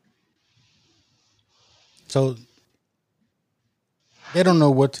 So they don't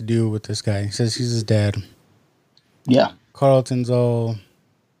know what to do with this guy. He says he's his dad. Yeah. Carlton's all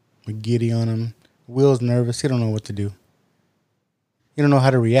giddy on him. Will's nervous. He don't know what to do. He don't know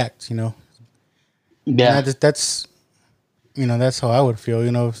how to react, you know. Yeah. That's that's how I would feel.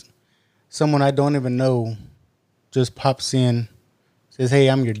 You know, if someone I don't even know just pops in, says, "Hey,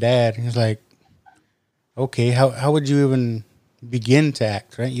 I'm your dad." And he's like, "Okay, how would you even begin to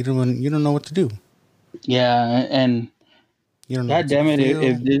act? Right? You don't know what to do. Yeah, and You don't know. God what to damn it, feel.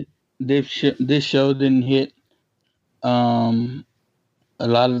 if this show didn't hit a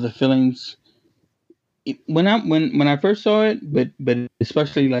lot of the feelings when I first saw it, but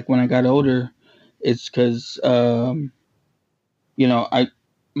especially like when I got older, it's because I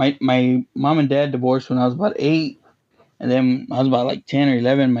my mom and dad divorced when I was about 8, and then I was about like 10 or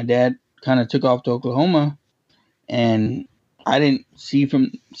 11. My dad kind of took off to Oklahoma, and I didn't see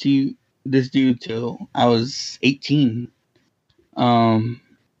this dude till I was 18.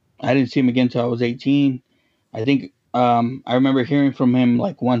 I didn't see him again till I was 18. I think I remember hearing from him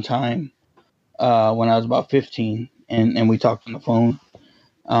like one time when I was about 15, and we talked on the phone.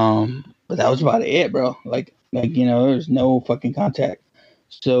 But that was about it, bro. Like there was no fucking contact.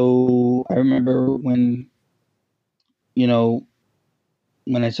 So I remember you know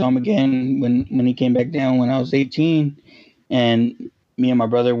when I saw him again when he came back down when I was 18, and me and my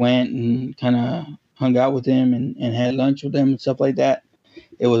brother went and kind of hung out with him and had lunch with him and stuff like that.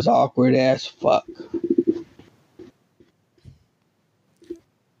 It was awkward as fuck.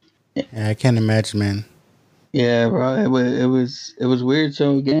 Yeah, I can't imagine, man. Yeah, bro. It was weird.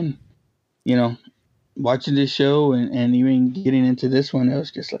 So again, watching this show and even getting into this one, it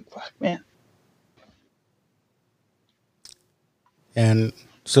was just like, fuck, man. And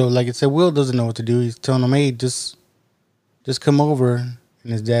so, like I said, Will doesn't know what to do. He's telling him, "Hey, just come over."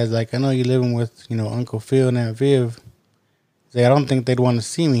 And his dad's like, "I know you're living with Uncle Phil and Aunt Viv." He's like, "I don't think they'd want to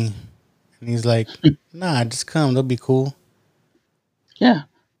see me." And he's like, "Nah, just come. They'll be cool." Yeah.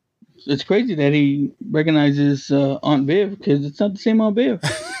 It's crazy that he recognizes Aunt Viv because it's not the same Aunt Viv.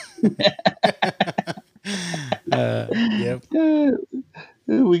 Yep.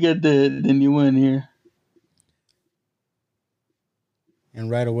 We got the new one here.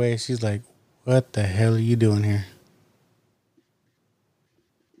 And right away, she's like, "What the hell are you doing here?"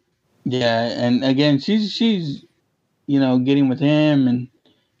 Yeah, and again, she's getting with him and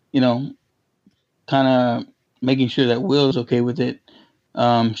kind of making sure that Will's okay with it.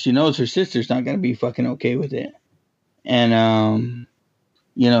 She knows her sister's not gonna be fucking okay with it, and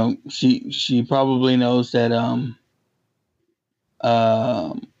she probably knows that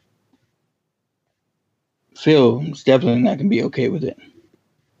Phil's definitely not gonna be okay with it.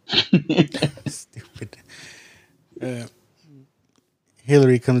 Stupid.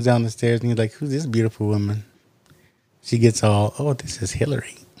 Hillary comes down the stairs and he's like, "Who's this beautiful woman?" She gets all, "Oh, this is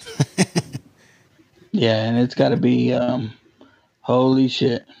Hillary." Yeah, and it's got to be holy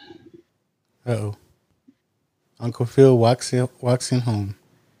shit. Uh-oh. Uncle Phil walks in home.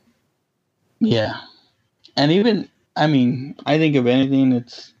 Yeah, and even I think if anything,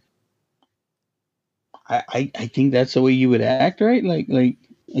 it's I think that's the way you would act, right? Like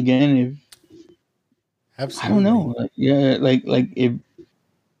again, if Absolutely. I don't know, like if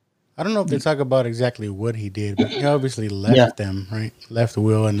I don't know if they talk about exactly what he did, but he obviously left them, right? Left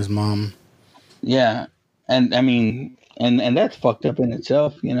Will and his mom. yeah, and and that's fucked up in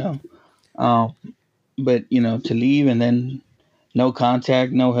itself, but to leave and then no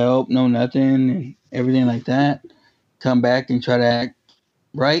contact, no help, no nothing, and everything like that, come back and try to act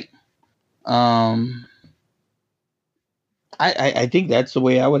right. I think that's the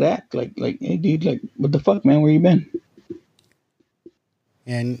way I would act. Like, hey, dude, like, what the fuck, man? Where you been?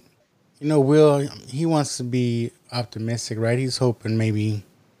 And Will, he wants to be optimistic, right? He's hoping maybe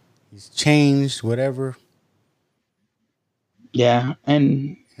he's changed, whatever. Yeah,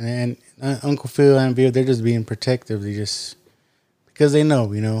 and Uncle Phil and Bill, they're just being protective. They just because they know,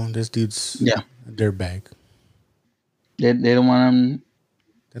 this dude's yeah, a dirtbag. they don't want him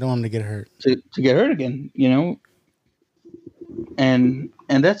They don't want him to get hurt. to get hurt again, and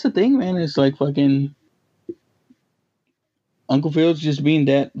that's the thing, man. It's like fucking Uncle Phil's just being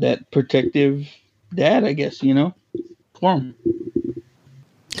that protective dad, I guess, for him.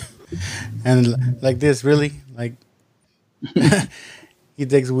 And like this, really, like he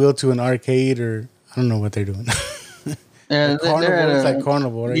takes Will to an arcade, or I don't know what they're doing. Yeah, Carnival. It's like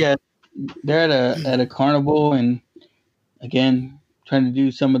carnival, right? Yeah, they're at a carnival, and again trying to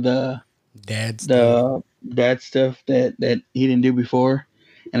do some of the dad stuff that he didn't do before.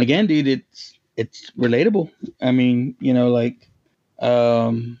 And again, dude, it's relatable. I mean, like I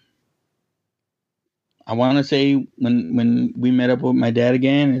want to say when we met up with my dad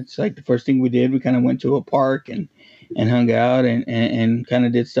again, it's like the first thing we did, we kind of went to a park and hung out and kind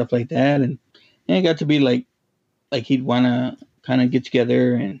of did stuff like that, and it got to be like he'd want to kind of get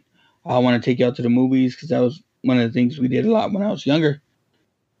together, and I want to take you out to the movies, because that was one of the things we did a lot when I was younger.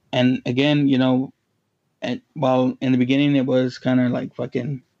 And again, while in the beginning it was kind of like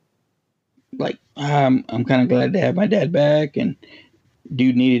fucking like I'm kind of glad to have my dad back, and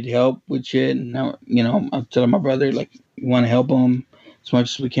dude needed help with shit, and now I'm telling my brother like we want to help him as much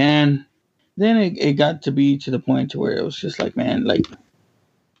as we can. Then it got to be to the point to where it was just like, man, like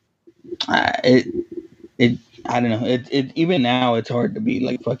it I don't know, it even now it's hard to be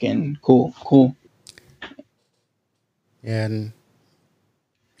like fucking cool. Yeah, and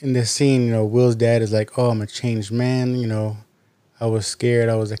in this scene, Will's dad is like, "Oh, I'm a changed man. I was scared.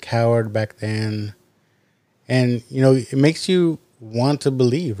 I was a coward back then." And it makes you want to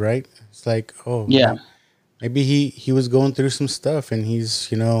believe, right? It's like, oh, yeah, maybe he was going through some stuff, and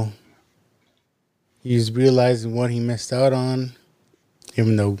he's realizing what he missed out on,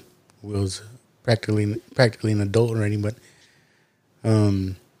 even though Will's practically an adult already. But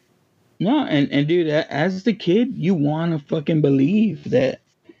no, and dude, as the kid, you want to fucking believe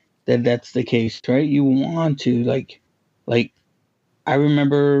that's the case, right? You want to like I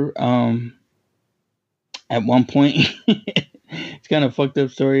remember at one point it's kind of fucked up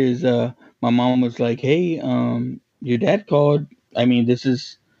story is my mom was like, "Hey, your dad called." I mean, this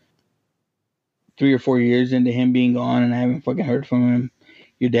is 3 or 4 years into him being gone, and I haven't fucking heard from him.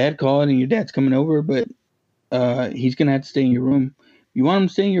 Your dad called, and your dad's coming over, but he's gonna have to stay in your room. You want him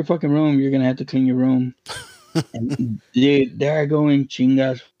to stay in your fucking room, you're gonna have to clean your room. And dude, there I go in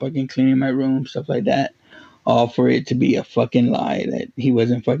chingas fucking cleaning my room, stuff like that. All for it to be a fucking lie that he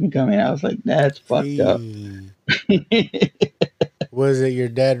wasn't fucking coming. I was like, that's fucked up. Was it your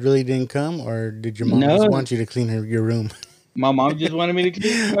dad really didn't come, or did your mom just want you to clean your room? My mom just wanted me to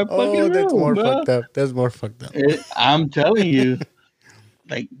clean my fucking room. That's more fucked up. That's more fucked up. I'm telling you.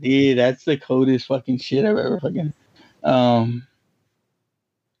 Like, dude, that's the coldest fucking shit I've ever fucking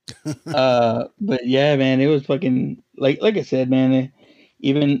but yeah, man, it was fucking like I said, man,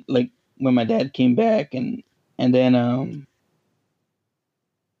 even like when my dad came back and then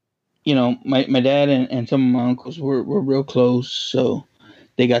my dad and some of my uncles were real close, so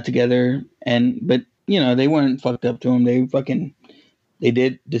they got together, but they weren't fucked up to him. They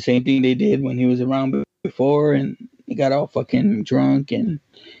did the same thing they did when he was around before, and they got all fucking drunk and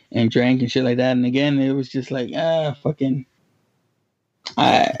drank and shit like that. And again, it was just like fucking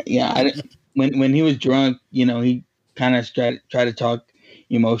when he was drunk, he kind of tried to talk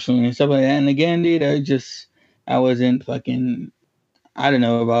emotionally and stuff like that. And again, dude, I wasn't fucking, I don't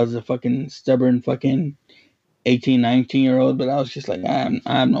know if I was a fucking stubborn fucking 18, 19-year-old, but I was just like, I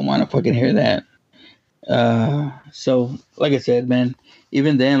don't want to fucking hear that. So like I said, man,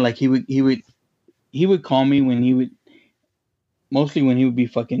 even then, like he would call me mostly when he would be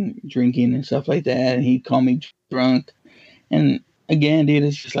fucking drinking and stuff like that, and he'd call me drunk. And again, dude,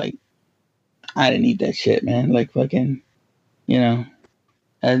 it's just like, I didn't need that shit, man. Like fucking,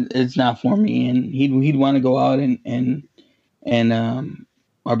 it's not for me. And he'd want to go out and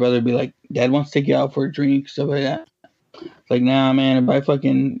my brother would be like, Dad wants to take you out for a drink, stuff like that. It's like, nah, man, if I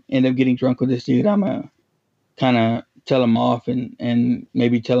fucking end up getting drunk with this dude, I'm gonna kind of tell him off and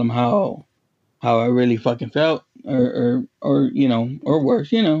maybe tell him how I really fucking felt or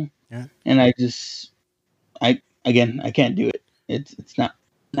worse, Yeah. And I can't do it. It's not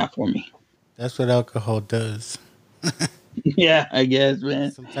for me. That's what alcohol does. Yeah, I guess,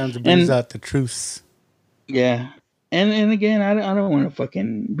 man. Sometimes it brings out the truths. Yeah. And again, I don't want to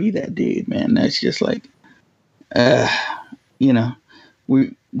fucking be that dude, man. That's just like,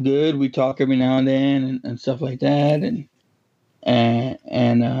 we good. We talk every now and then and stuff like that. And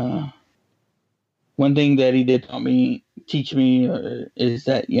one thing that he did teach me is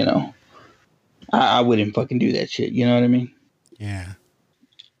that I wouldn't fucking do that shit. You know what I mean? Yeah.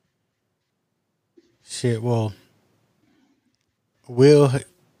 Shit. Well, Will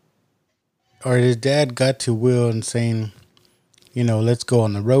or his dad got to Will and saying, let's go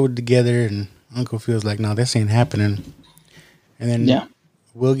on the road together, and Uncle Phil's like, no, this ain't happening. And then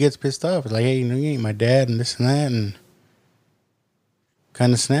Will gets pissed off. It's like, hey, you ain't my dad and this and that, and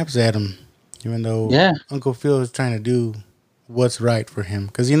kind of snaps at him, even though Uncle Phil is trying to do what's right for him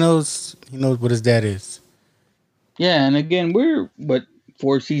because he knows what his dad is. Yeah, and again, we're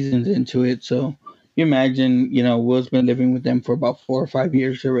 4 seasons into it, so you imagine, Will's been living with them for about 4 or 5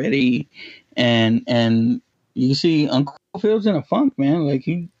 years already, and you see Uncle Phil's in a funk, man. Like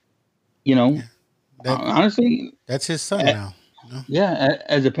he, honestly, that's his son now. Yeah,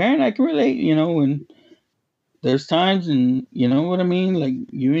 as a parent, I can relate. And there's times, and you know what I mean. Like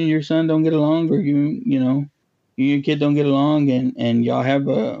you and your son don't get along, or you and your kid don't get along, and y'all have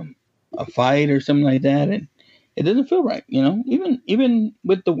a fight or something like that, and it doesn't feel right. Even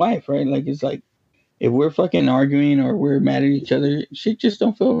with the wife, right? Like it's like if we're fucking arguing or we're mad at each other, shit just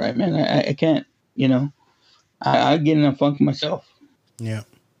don't feel right, man. I can't. I get in a funk myself. Yeah.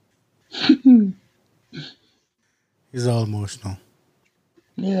 He's all emotional.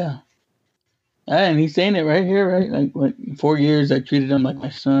 Yeah. And he's saying it right here, right? Like, 4 years I treated him like my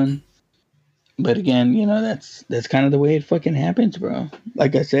son. But again, that's kind of the way it fucking happens, bro.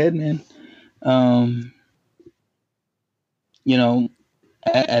 Like I said, man.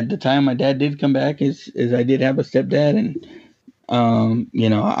 At the time my dad did come back, is I did have a stepdad, and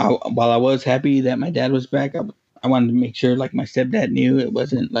while I was happy that my dad was back, I wanted to make sure like my stepdad knew it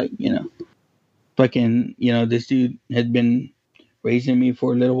wasn't like fucking this dude had been raising me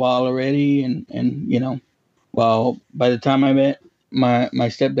for a little while already, and well, by the time I met my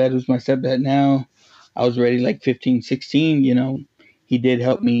stepdad, who's my stepdad now, I was already like 15, 16. He did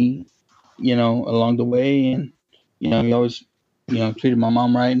help me along the way, and he always treated my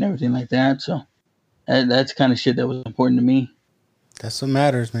mom right and everything like that. So that's kind of shit that was important to me. That's what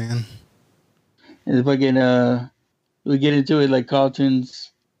matters, man. And if I we get into it, like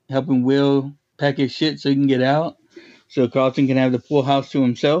Carlton's helping Will pack his shit so he can get out, so Carlton can have the full house to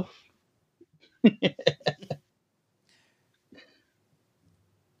himself.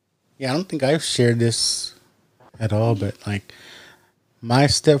 Yeah, I don't think I've shared this at all, but like my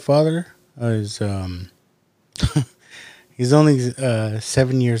stepfather is he's only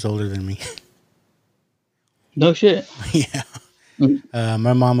 7 years older than me. No shit. Yeah.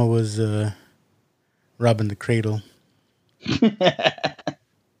 My mama was robbing the cradle. Yeah,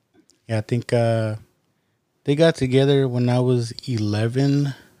 I think they got together when I was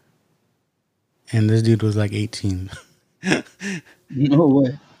 11, and this dude was like 18. No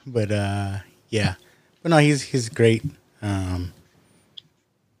way. But yeah, but no, he's great.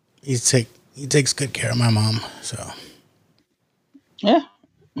 He takes good care of my mom. So yeah,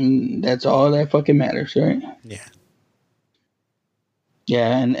 that's all that fucking matters, right? Yeah.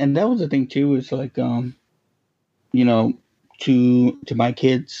 Yeah, and that was the thing too. Is like to my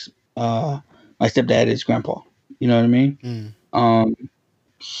kids, my stepdad is grandpa. You know what I mean?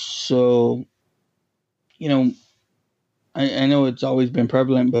 So I know it's always been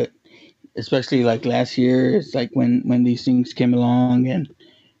prevalent, but especially like last year, it's like when these things came along,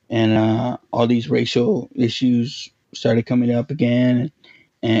 and all these racial issues started coming up again,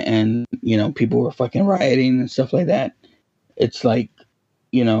 and people were fucking rioting and stuff like that. It's like,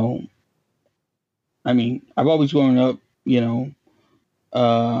 I mean, I've always grown up,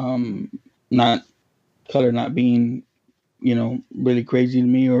 not color not being, really crazy to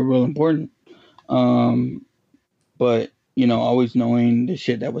me or real important. But, always knowing the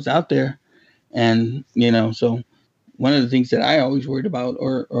shit that was out there. And, so one of the things that I always worried about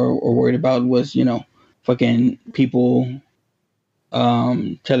or worried about was, fucking people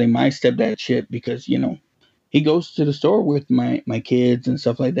telling my stepdad shit because, he goes to the store with my kids and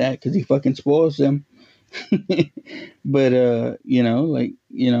stuff like that because he fucking spoils them. But,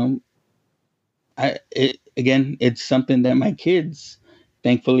 it's something that my kids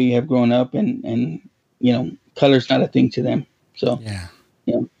thankfully have grown up and color's not a thing to them. So, yeah.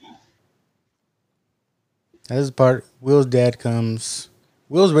 That's the part. Will's dad comes.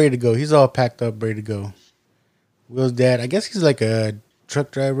 Will's ready to go. He's all packed up, ready to go. Will's dad, I guess he's like a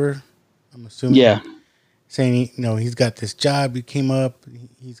truck driver, I'm assuming. Yeah. Saying, he's got this job. He came up.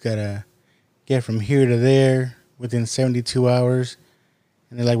 He's got to get from here to there within 72 hours.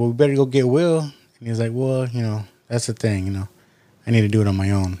 And they're like, well, we better go get Will. And he's like, well, that's the thing, I need to do it on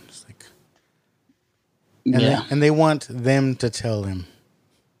my own. It's like, Yeah. and they want them to tell him.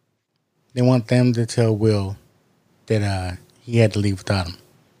 They want them to tell Will that he had to leave without him.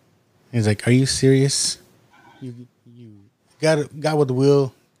 He's like, "Are you serious? You got with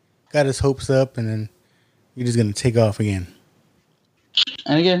Will, got his hopes up, and then you're just gonna take off again."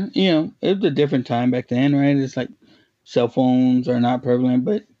 And again, it was a different time back then, right? It's like cell phones are not prevalent,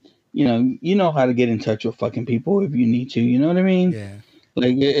 but you know how to get in touch with fucking people if you need to. You know what I mean? Yeah.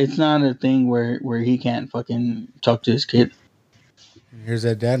 Like it's not a thing where he can't fucking talk to his kid. Here's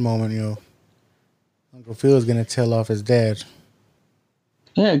that dad moment, Uncle Phil is gonna tell off his dad.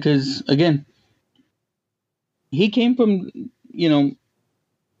 Yeah, because again, he came from your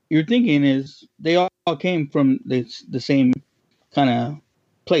thinking is they all came from the same kind of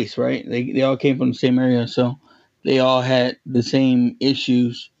place, right? They all came from the same area, so they all had the same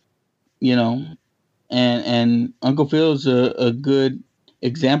issues, and Uncle Phil's a good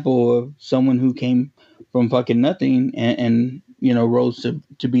example of someone who came from fucking nothing and rose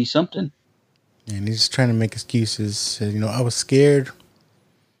to be something. And he's just trying to make excuses. Says, I was scared.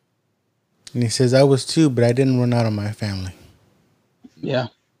 And he says, I was too, but I didn't run out on my family. Yeah.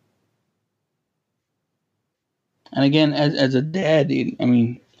 And again, as a dad, dude, I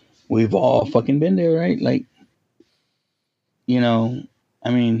mean, we've all fucking been there, right? Like, I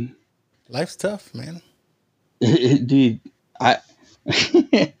mean, life's tough, man. Dude,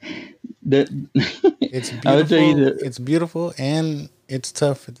 it's beautiful. It's beautiful and it's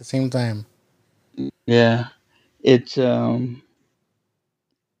tough at the same time. Yeah, it's again,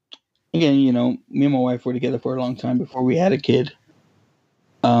 me and my wife were together for a long time before we had a kid.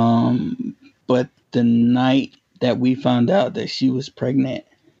 But the night that we found out that she was pregnant,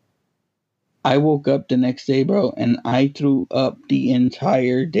 I woke up the next day, bro, and I threw up the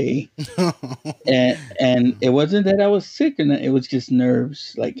entire day. and it wasn't that I was sick, and it was just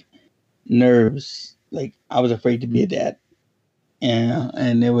nerves. Like I was afraid to be a dad.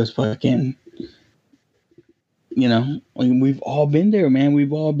 And it was fucking, we've all been there, man.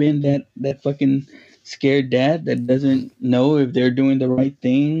 We've all been that fucking scared dad that doesn't know if they're doing the right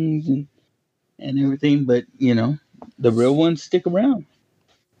things and everything. But, the real ones stick around.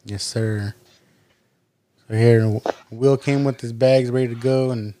 Yes, sir. So here, Will came with his bags ready to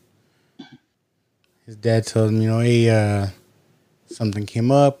go, and his dad tells him, hey, something came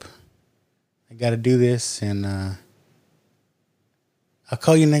up. I got to do this, and I'll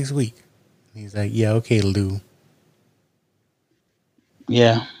call you next week. And he's like, yeah, okay, Lou.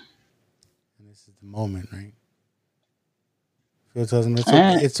 Yeah. And this is the moment, right? Phil tells him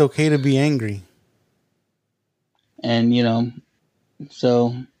it's okay to be angry. And,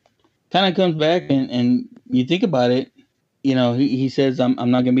 so kind of comes back and you think about it, he says, I'm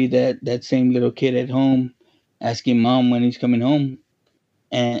not going to be that same little kid at home asking mom when he's coming home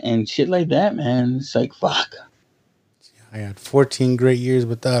and shit like that, man. It's like, fuck. I had 14 great years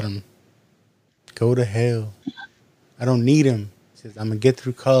without him. Go to hell. I don't need him. He says, I'm going to get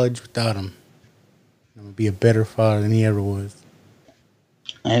through college without him. I'm going to be a better father than he ever was.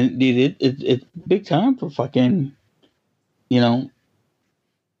 And dude, it's big time for fucking,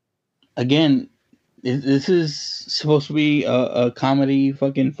 again, this is supposed to be a comedy,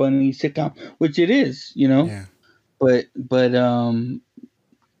 fucking funny sitcom, which it is, Yeah. But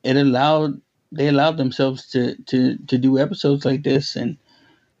they allowed themselves to do episodes like this, and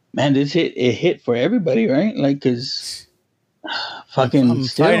man, it hit for everybody, right? Like, cause fucking I'm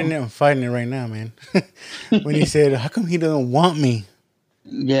fighting it right now, man. When he said, how come he doesn't want me?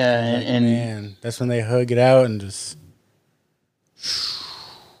 Yeah, and man, that's when they hug it out and just.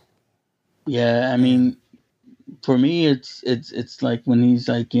 Yeah, I mean, for me, it's like when he's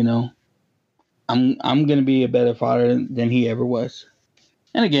like, I'm gonna be a better father than he ever was.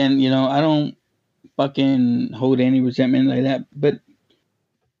 And again, I don't fucking hold any resentment like that, but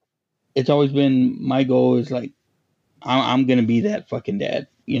it's always been my goal is like, I'm gonna be that fucking dad.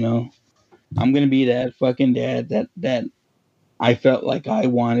 I'm gonna be that fucking dad that I felt like I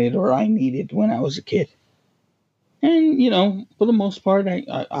wanted or I needed when I was a kid. And, for the most part,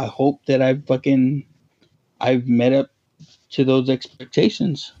 I hope that I've met up to those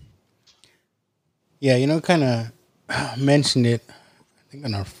expectations. Yeah, kind of mentioned it, I think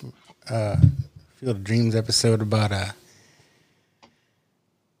on our Field of Dreams episode about,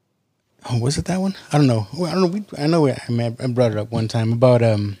 was it that one? I don't know. Well, I know I brought it up one time about,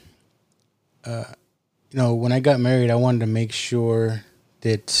 when I got married, I wanted to make sure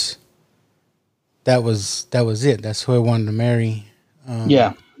that was it. That's who I wanted to marry.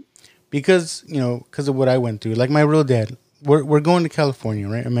 Yeah. Because, because of what I went through. Like my real dad, we're going to California,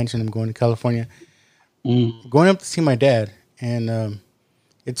 right? I mentioned I'm going to California. Going up to see my dad, and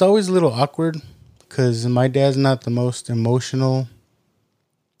it's always a little awkward because my dad's not the most emotional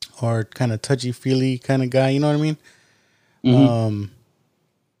or kind of touchy feely kind of guy. You know what I mean?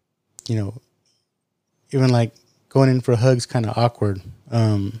 You know, even like going in for hugs kind of awkward.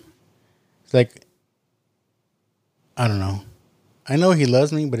 It's like, I don't know. I know he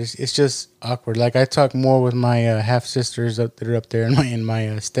loves me, but it's just awkward. Like I talk more with my half sisters that are up there, and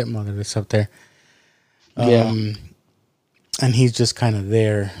my stepmother that's up there. And he's just kind of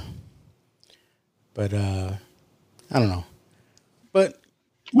there. But I don't know. But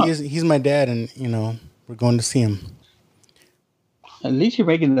he's my dad, and you know we're going to see him. At least you're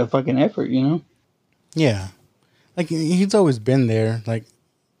making the fucking effort, you know. Yeah, like he's always been there. Like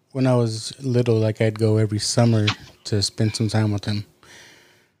when I was little, like I'd go every summer to spend some time with him.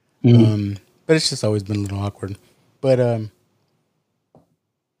 But it's just always been a little awkward. But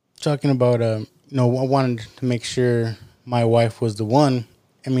talking about I wanted to make sure my wife was the one.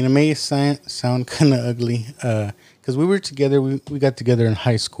 I mean, it may sound kind of ugly because we were together. We got together in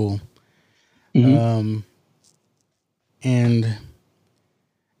high school, and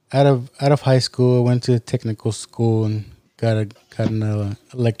out of high school, I went to technical school and got an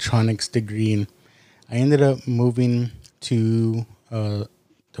electronics degree, and I ended up moving to the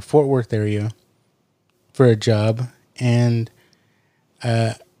Fort Worth area for a job, and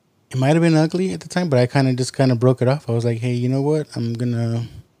it might have been ugly at the time, but I kind of broke it off. I was like, hey, you know what?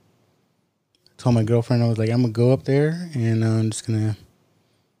 Told my girlfriend, I was like, I'm gonna go up there and I'm just gonna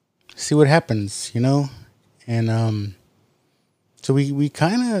see what happens, you know? And so we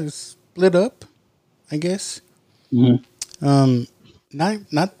kind of split up, I guess. Not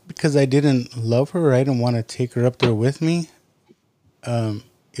because I didn't love her or I didn't want to take her up there with me.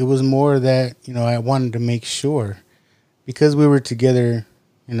 It was more that, you know, I wanted to make sure because we were together,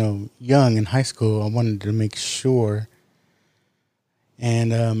 you know, young in high school, I wanted to make sure.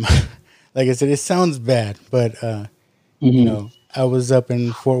 And like I said, it sounds bad, but you know, I was up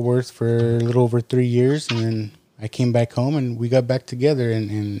in Fort Worth for a little over 3 years, and then I came back home, and we got back together,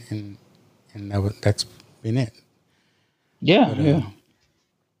 and that's been it. Yeah,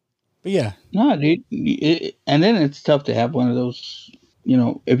 But yeah, no, dude. And then it's tough to have one of those, you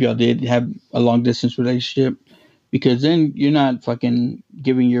know, if y'all did have a long distance relationship, because then you're not fucking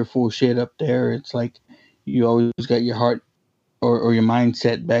giving your full shit up there. It's like you always got your heart or your mind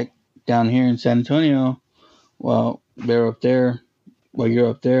set back down here in San Antonio. Well, they're up there while you're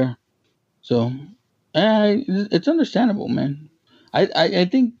up there. So it's understandable, man. I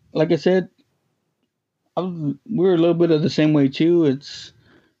think, like I said, we're a little bit of the same way too. It's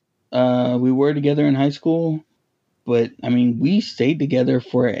we were together in high school, but I mean, we stayed together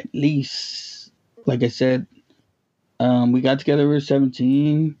for at least, like I said, we got together when we were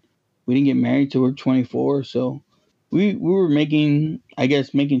 17. We didn't get married till we were 24. So we were making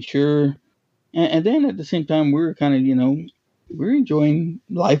sure, and then at the same time, we were kind of, you know, we were enjoying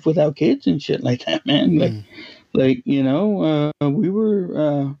life without kids and shit like that, man. Like you know, we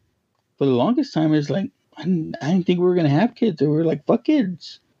were for the longest time. It's like I didn't think we were gonna have kids. We were like, fuck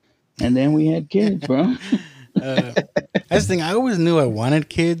kids, and then we had kids, bro. That's the thing. I always knew I wanted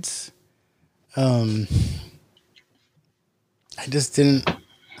kids. I just didn't.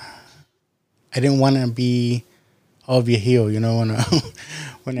 I didn't want to be all viejillo, you know,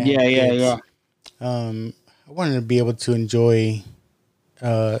 when I had kids. I wanted to be able to enjoy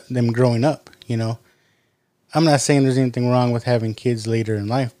them growing up, you know. I'm not saying there's anything wrong with having kids later in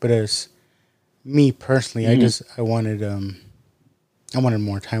life, but as me personally, I wanted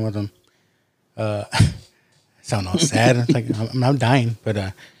more time with them. Sound all sad. It's like I'm dying, but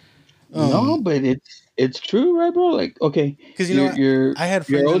no, but it's true, right, bro? Like, okay, because you know, I had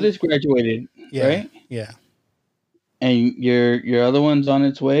your oldest graduated, right? Yeah, and your other one's on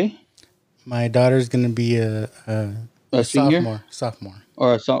its way. My daughter's gonna be a senior? sophomore,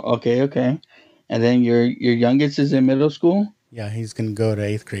 okay, and then your youngest is in middle school. Yeah, he's gonna go to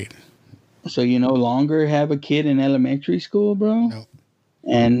 8th grade. So you no longer have a kid in elementary school, bro. No,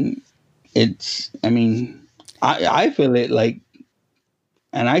 and it's, I mean, I feel it like,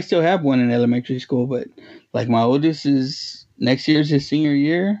 and I still have one in elementary school, but like my oldest is next year's his senior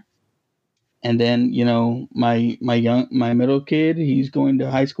year. And then, you know, my middle kid, he's going to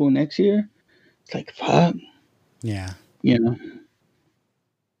high school next year. It's like, fuck. Yeah. You know,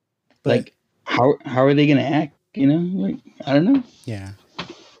 but like how are they going to act? You know, like, I don't know. Yeah.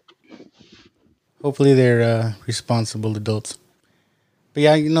 Hopefully they're responsible adults. But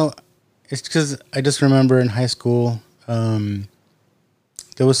yeah, you know, it's because I just remember in high school,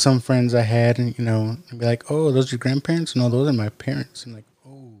 there was some friends I had, and, you know, I'd be like, oh, those are your grandparents? No, those are my parents. I'm like,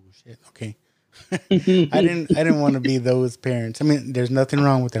 oh, shit, okay. I didn't want to be those parents. I mean, there's nothing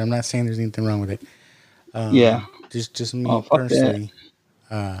wrong with it. I'm not saying there's anything wrong with it. Yeah. Just me Oh, fuck that. personally.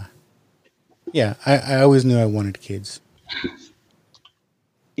 Yeah, I always knew I wanted kids.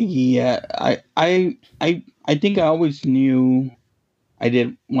 Yeah, I think I always knew I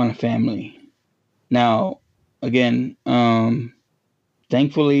did want a family. Now, again,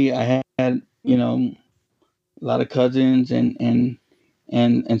 thankfully I had, a lot of cousins and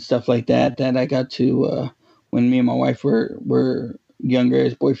stuff like that I got to when me and my wife were younger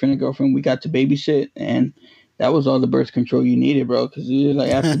as boyfriend and girlfriend, we got to babysit, and that was all the birth control you needed, bro, because you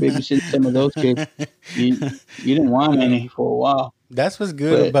like after babysitting some of those kids, you didn't want any for a while. That's what's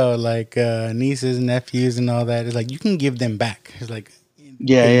good But about like nieces, nephews, and all that. It's like you can give them back. It's like,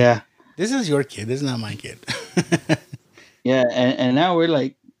 yeah, hey, yeah. this is your kid. This is not my kid. Yeah, and now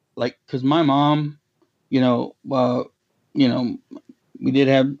we're because my mom, well, you know,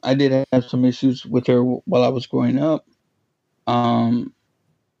 I did have some issues with her while I was growing up. Um,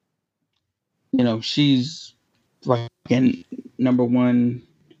 she's fucking number one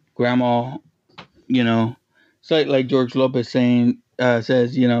grandma. You know, it's like George Lopez says,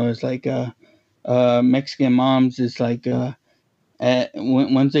 it's like Mexican moms is like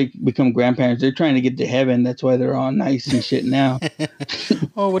once they become grandparents, they're trying to get to heaven. That's why they're all nice and shit now.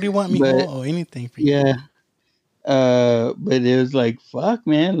 Oh, what do you want me? But Oh, anything for you. yeah, but it was like fuck,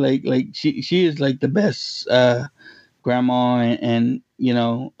 man. Like she is like the best grandma, and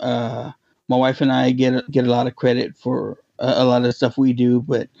my wife and I get a lot of credit for a lot of stuff we do,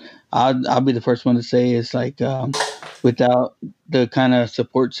 but I'll be the first one to say it's like without the kind of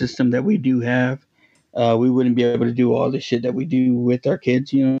support system that we do have, we wouldn't be able to do all the shit that we do with our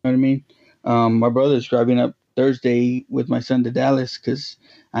kids. You know what I mean? My brother's driving up Thursday with my son to Dallas because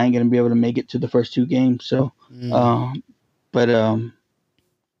I ain't gonna be able to make it to the first two games. So, but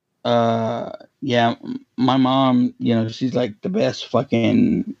yeah, my mom, she's like the best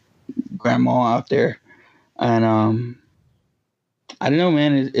fucking grandma out there, and I don't know,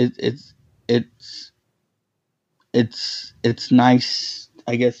 man. It's nice,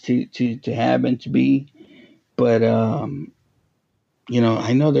 I guess, to have and to be, but I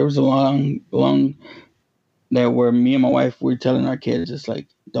know there was a long that where me and my wife were telling our kids, it's like,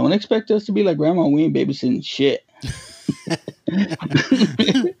 don't expect us to be like grandma. We ain't babysitting shit.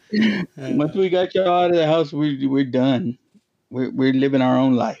 Once we got y'all out of the house, we're done. We're living our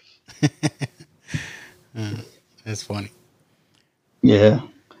own life. That's funny. Yeah,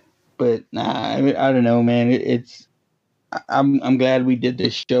 but nah, I don't know, man. I'm glad we did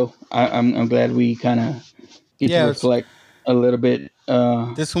this show. I'm glad we kind of get to reflect a little bit.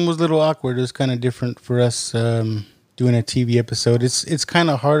 This one was a little awkward. It was kind of different for us doing a TV episode. It's kind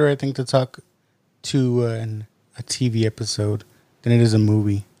of harder, I think, to talk to a TV episode than it is a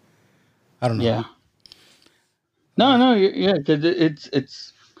movie. I don't know. Yeah. No, yeah, because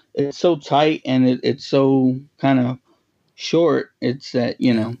it's so tight and it's so kind of short. It's that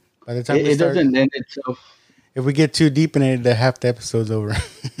by the time it doesn't lend itself. If we get too deep in it, half the episode's over.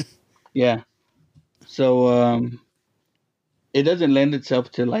 Yeah. So it doesn't lend itself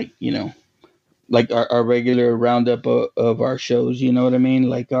to like our regular roundup of our shows. You know what I mean?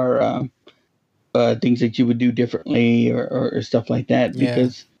 Like our things that you would do differently or stuff like that. Yeah,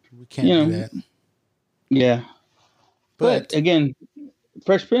 because we can't do that. Yeah. But again,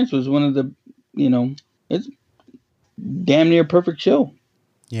 Fresh Prince was one of the, it's damn near perfect show.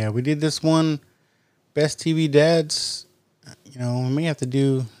 Yeah, we did this one, Best TV Dads. We may have to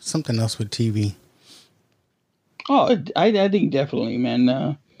do something else with TV. Oh, I think definitely,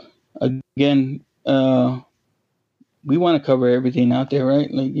 man. Again, we want to cover everything out there,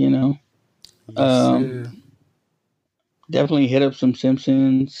 right? Like, Yes, sir. Definitely hit up some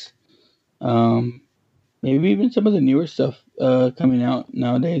Simpsons. Maybe even some of the newer stuff coming out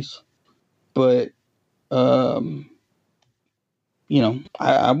nowadays. But I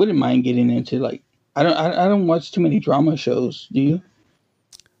wouldn't mind getting into like I don't watch too many drama shows. Do you?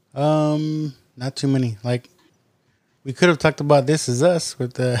 Not too many. Like we could have talked about This Is Us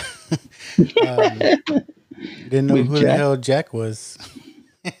with the didn't know With who Jack? the hell Jack was.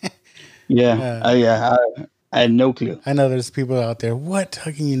 Yeah. I had no clue. I know there's people out there. What?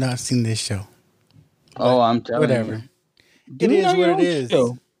 How can you not seen this show? Oh, I'm telling Whatever. you. It Do is on your what it own is.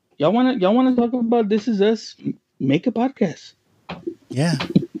 show. Y'all wanna talk about This Is Us? Make a podcast. Yeah.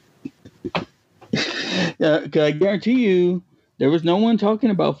 Yeah, 'cause I guarantee you, there was no one talking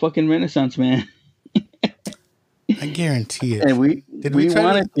about fucking Renaissance Man. I guarantee it. And we Did we try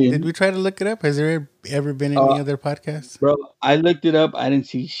wanted to. Did we try to look it up? Has there ever been any other podcasts? Bro, I looked it up. I didn't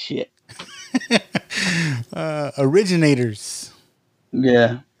see shit. Originators.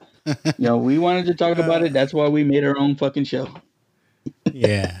 Yeah. You know, we wanted to talk about it. That's why we made our own fucking show.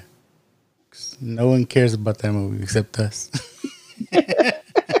 Yeah. 'Cause no one cares about that movie except us.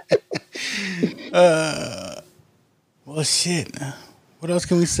 Well, shit. What else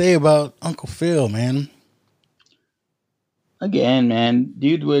can we say about Uncle Phil, man? Again, man,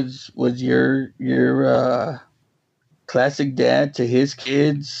 dude was your classic dad to his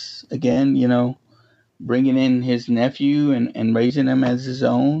kids. Again, you know, bringing in his nephew and raising him as his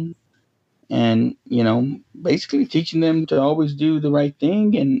own, and you know, basically teaching them to always do the right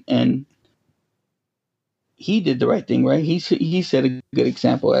thing, and he did the right thing, right? He set a good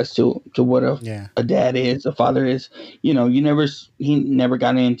example as to what a dad is, a father is. You know, he never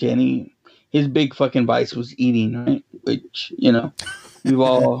got into any. His big fucking vice was eating, right? Which, you know, we've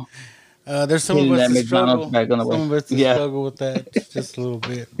all there's some of hitting us that that McDonald's struggle. back on the way. Some of us that Yeah. struggle with that just a little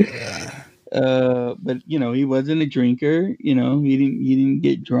bit. But you know, he wasn't a drinker. You know, he didn't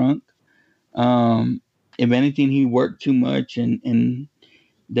get drunk. If anything, he worked too much, and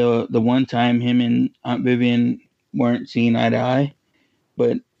the one time him and Aunt Vivian weren't seeing eye to eye.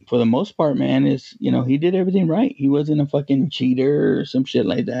 But for the most part, man, is, you know, he did everything right. He wasn't a fucking cheater or some shit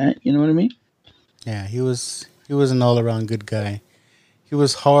like that. You know what I mean? Yeah, he was an all around good guy. He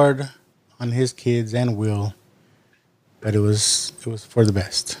was hard on his kids and Will, but it was for the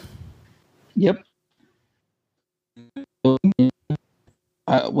best. Yep. One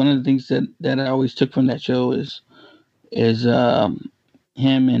of the things that I always took from that show is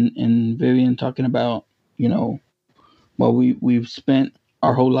him and Vivian talking about, you know, well, we've spent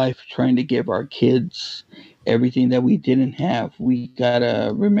our whole life trying to give our kids everything that we didn't have. We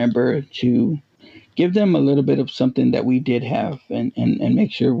gotta remember to give them a little bit of something that we did have, and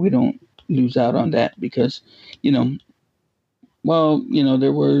make sure we don't lose out on that, because, you know, well, you know,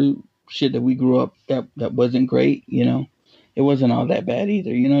 there were shit that we grew up that wasn't great. You know, it wasn't all that bad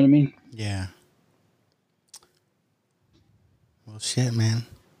either. You know what I mean? Yeah. Well, shit, man.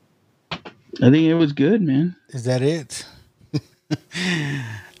 I think it was good, man. Is that it?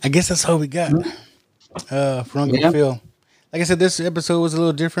 I guess that's all we got for Uncle Phil. Like I said, this episode was a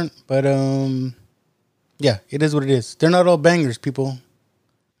little different, but yeah, it is what it is. They're not all bangers, people.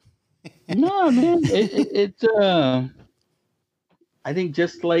 No, man. It's I think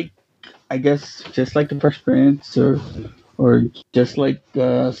just like, I guess just like the Fresh Prince, or just like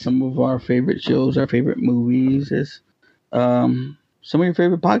some of our favorite shows, our favorite movies, is some of your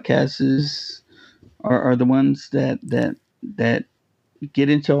favorite podcasts are the ones that get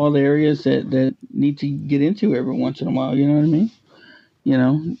into all the areas that need to get into every once in a while. You know what I mean? You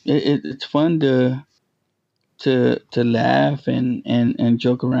know, it's fun to laugh and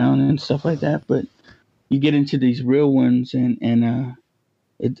joke around and stuff like that, but you get into these real ones, and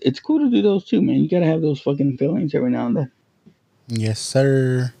it's cool to do those too, man. You gotta have those fucking feelings every now and then. Yes,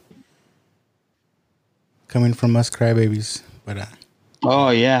 sir. Coming from us crybabies, but oh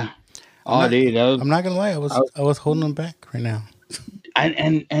yeah, dude, I'm not gonna lie, I was holding them back right now.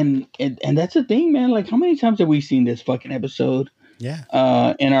 And that's the thing, man. Like, how many times have we seen this fucking episode? Yeah.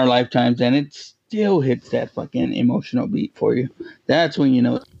 In our lifetimes, and it still hits that fucking emotional beat for you. That's when you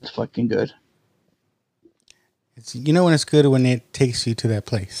know it's fucking good. It's, you know when it's good when it takes you to that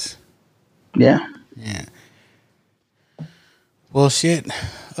place. Yeah. Yeah. Well, shit.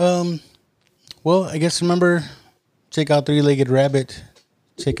 Well, I guess remember, check out Three Legged Rabbit.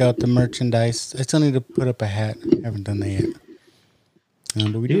 Check out the merchandise. I still need to put up a hat. I haven't done that yet.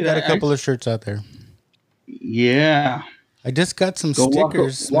 But we do got a couple of shirts out there. Yeah. I just got some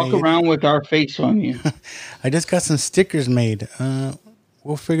stickers. Walk around with our face on you. I just got some stickers made.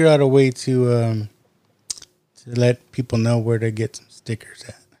 We'll figure out a way to let people know where to get some stickers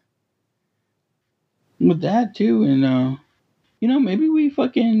at. With that too, and you know, maybe we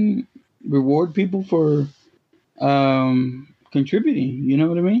fucking reward people for contributing. You know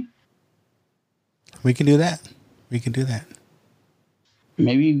what I mean? We can do that. We can do that.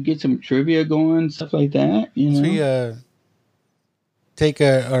 Maybe get some trivia going, stuff like that. You know, so we take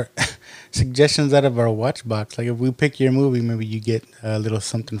our suggestions out of our watch box. Like if we pick your movie, maybe you get a little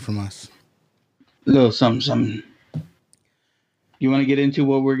something from us. A little something. You want to get into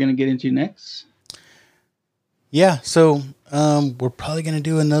what we're going to get into next? Yeah. So we're probably going to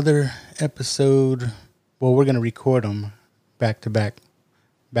do another episode. Well, we're going to record them back to back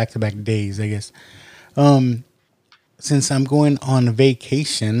days, I guess. Since I'm going on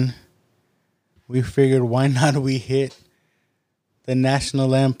vacation, we figured why not we hit the National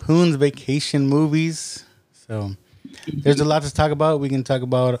Lampoon's Vacation movies. So there's a lot to talk about. We can talk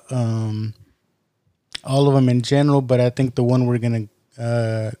about all of them in general, but I think the one we're going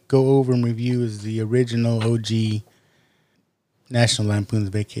to go over and review is the original OG National Lampoon's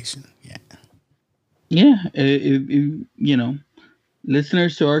Vacation. Yeah. Yeah,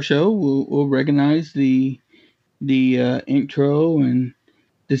 listeners to our show will recognize the intro and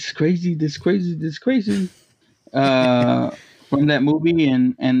this crazy from that movie,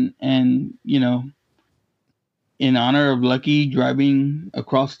 and in honor of Lucky driving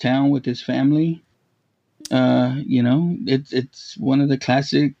across town with his family. It's one of the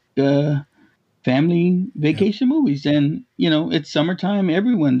classic family vacation movies, and it's summertime.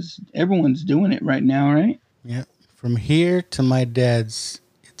 Everyone's doing it right now, right? Yeah. From here to my dad's,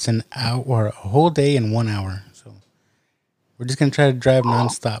 it's an hour, a whole day in 1 hour. So we're just gonna try to drive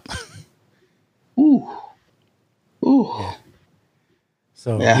nonstop. Ooh. Yeah.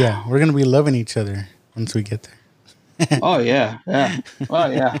 So yeah, we're gonna be loving each other once we get there. Oh yeah. Oh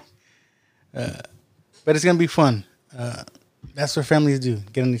yeah. But it's gonna be fun. That's what families do: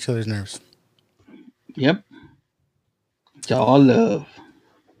 get on each other's nerves. Yep. It's all love.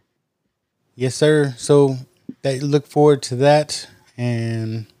 Yes, sir. So look forward to that.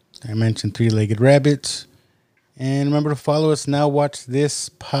 And I mentioned Three-Legged Rabbits. And remember to follow us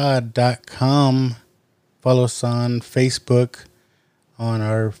nowwatchthispod.com. Follow us on Facebook, on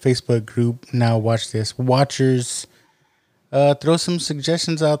our Facebook group, Now Watch This Watchers. Throw some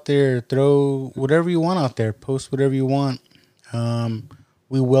suggestions out there. Throw whatever you want out there. Post whatever you want.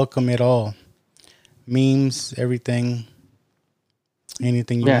 We welcome it all. Memes, everything.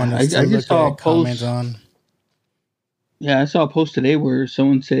 Anything you want us to look at, comment on. Yeah, I saw a post today where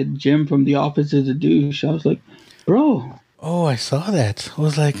someone said Jim from The Office is a douche. I was like, bro. Oh, I saw that. I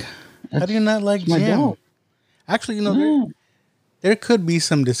was like, how do you not like Jim? Dog. Actually, there could be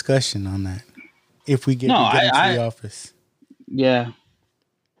some discussion on that if we get into The Office. Yeah.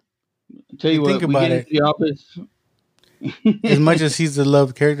 I'll tell you what, think about it. The Office. As much as he's the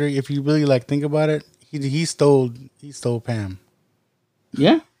loved character, if you really think about it, he stole Pam.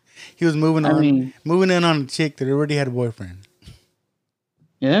 Yeah. He was moving in on a chick that already had a boyfriend.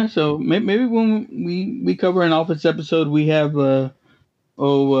 Yeah, so maybe when we cover an Office episode, we have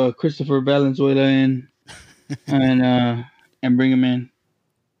Christopher Valenzuela in and bring him in.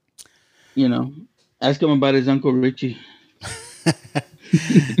 Ask him about his Uncle Richie.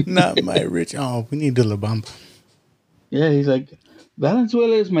 Not my Rich. Oh, we need La Bamba. Yeah, he's like,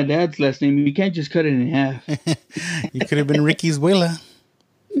 Valenzuela is my dad's last name. You can't just cut it in half. You could have been Ricky's Willa.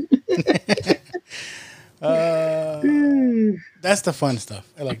 That's the fun stuff.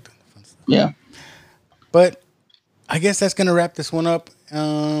 I like the fun stuff. Yeah. But I guess that's gonna wrap this one up. Like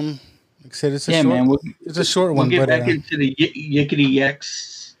I said, it's a short one. We'll get back into the Yickety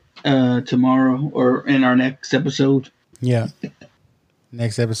Yaks tomorrow or in our next episode. Yeah.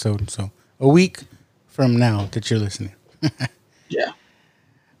 Next episode. So a week from now that you're listening. Yeah.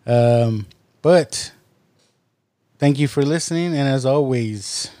 But thank you for listening, and as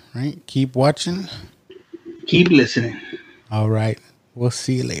always, right, keep watching. Keep listening. All right. We'll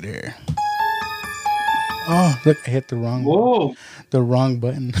see you later. Oh, look, I hit the wrong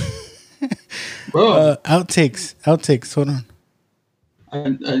button. Bro. Outtakes. Hold on.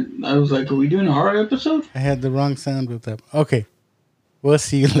 I was like, are we doing a horror episode? I had the wrong sound built up. Okay. We'll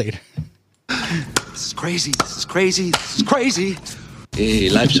see you later. This is crazy. This is crazy. This is crazy. Hey,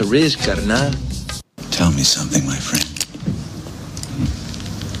 life's a risk, carnal. Tell me something, my friend.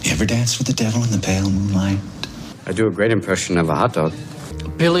 You ever danced with the devil in the pale moonlight? I do a great impression of a hot dog.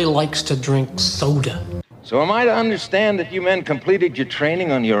 Billy likes to drink soda. So am I to understand that you men completed your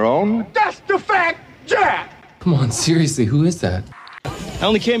training on your own? That's the fact, Jack! Come on, seriously, who is that? I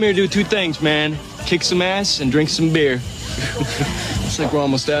only came here to do two things, man. Kick some ass and drink some beer. Looks like we're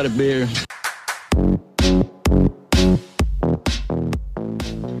almost out of beer.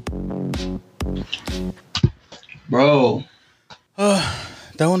 Bro. That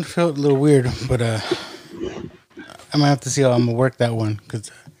one felt a little weird, but I'm gonna have to see how I'm gonna work that one because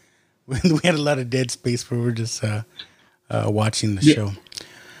we had a lot of dead space where we're just watching the show.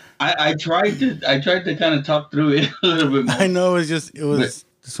 I tried to kind of talk through it a little bit more. I know this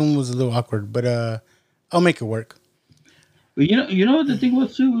one was a little awkward, but I'll make it work. But you know what the thing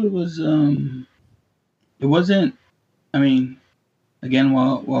was too? It wasn't. I mean, again,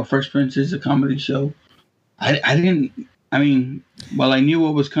 while Fresh Prince is a comedy show, I didn't. I mean, while I knew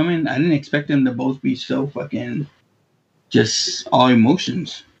what was coming, I didn't expect them to both be so fucking just all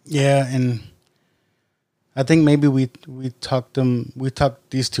emotions. Yeah, and I think maybe we talked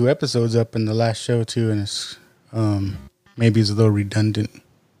these two episodes up in the last show too, and it's maybe it's a little redundant.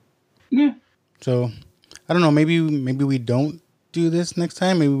 Yeah. So I don't know. Maybe we don't do this next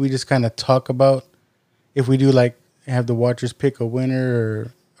time. Maybe we just kind of talk about if we do have the watchers pick a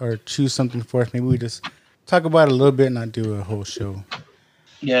winner or choose something for us. Maybe we just talk about it a little bit, not do a whole show.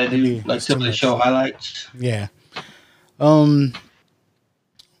 Yeah, Maybe dude. Like it's some too of the much. show highlights. Yeah. What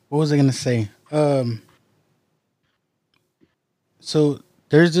was I gonna say? So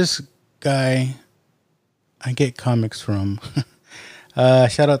there's this guy I get comics from.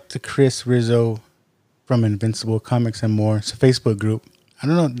 Shout out to Chris Rizzo from Invincible Comics and More. It's a Facebook group. I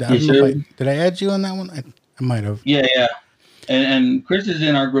don't know. I don't know if did I add you on that one? I might have. Yeah, yeah. And Chris is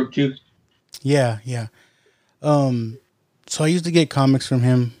in our group too. Yeah. So I used to get comics from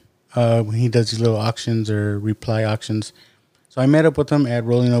him when he does these little auctions or reply auctions. So I met up with him at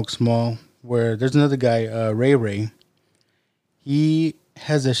Rolling Oaks Mall, where there's another guy, Ray. He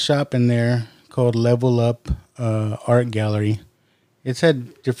has a shop in there called Level Up Art Gallery. It's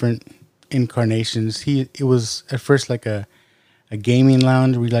had different incarnations. It was at first like a gaming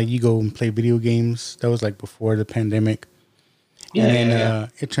lounge where like you go and play video games. That was like before the pandemic. Yeah, And then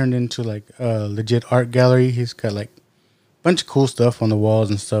it turned into like a legit art gallery. He's got like a bunch of cool stuff on the walls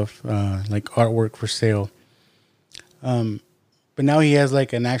and stuff, like artwork for sale. But now he has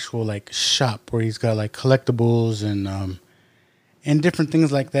like an actual like shop where he's got like collectibles and different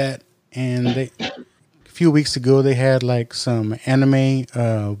things like that. And a few weeks ago they had like some anime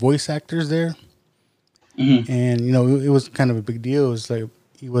voice actors there. Mm-hmm. And you know, it was kind of a big deal. It was like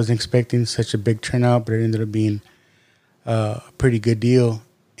he wasn't expecting such a big turnout, but it ended up being a pretty good deal.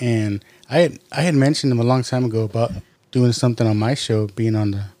 And I had mentioned him a long time ago about doing something on my show, being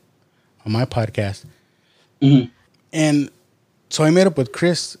on my podcast. Mm-hmm. And so I met up with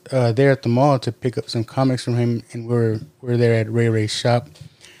Chris there at the mall to pick up some comics from him, and we're there at Ray's shop.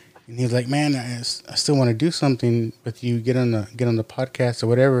 And he's like, "Man, I still want to do something with you. Get on the podcast or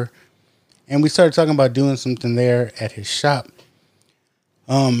whatever." And we started talking about doing something there at his shop.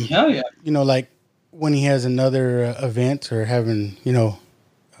 Hell yeah! You know, like when he has another event or having, you know,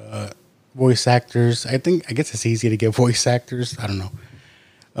 voice actors. I guess it's easy to get voice actors. I don't know.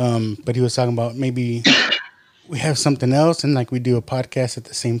 But he was talking about maybe we have something else and like we do a podcast at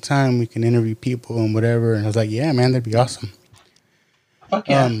the same time. We can interview people and whatever. And I was like, yeah, man, that'd be awesome. Fuck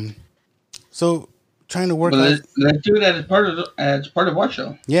yeah. So trying to work. Let's do that as part of our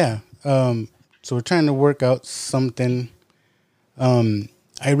show. Yeah. So we're trying to work out something.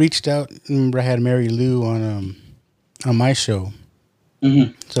 I reached out. Remember, I had Mary Lou on my show.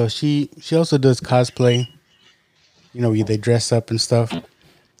 Mm-hmm. So she also does cosplay. You know, they dress up and stuff.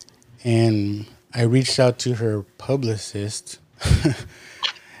 And I reached out to her publicist,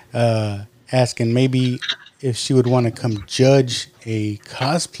 asking maybe if she would want to come judge a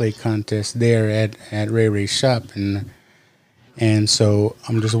cosplay contest there at Ray's shop, and so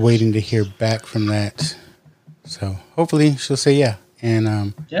I'm just waiting to hear back from that. So hopefully she'll say yeah, and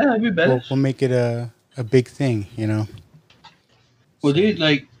yeah, that'd be better. We'll make it a big thing, you know. Well, dude,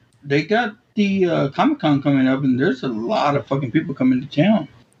 like they got the Comic-Con coming up, and there's a lot of fucking people coming to town.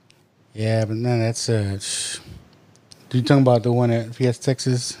 Yeah, but no, that's you talking about the one at Fiesta,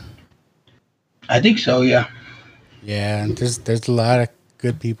 Texas? I think so, yeah. Yeah, there's a lot of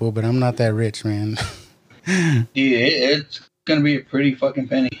good people, but I'm not that rich, man. Dude, it's gonna be a pretty fucking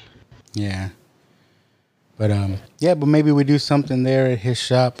penny. Yeah. But yeah, but maybe we do something there at his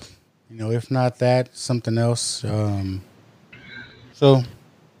shop. You know, if not that, something else. So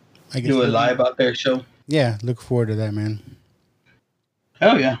I guess do a live out there show. Yeah, look forward to that, man.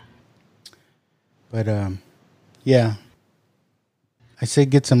 Hell yeah. But yeah. I say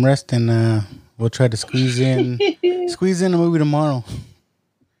get some rest and we'll try to squeeze in a movie tomorrow.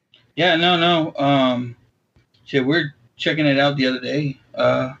 Yeah, no. Shit, we're checking it out the other day.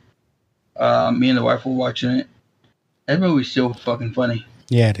 Me and the wife were watching it. That movie's still fucking funny.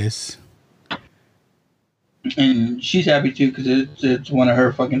 Yeah, it is. And she's happy too because it's one of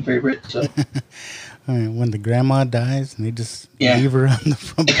her fucking favorites. So. When the grandma dies and they just leave her on the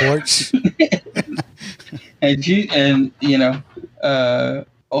front porch. and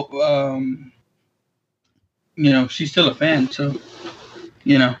she's still a fan, so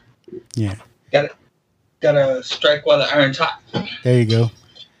yeah, gotta strike while the iron's hot. There you go.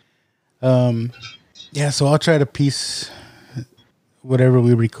 Yeah, so I'll try to piece whatever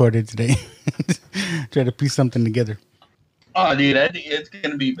we recorded today. Try to piece something together. Oh, dude, I think it's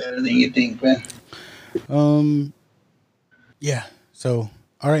gonna be better than you think, man. Yeah. So,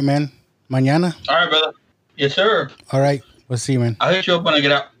 all right, man. Mañana. All right, brother. Yes, sir. All right. We'll see you, man. I'll hit you up when I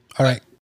get out. All right.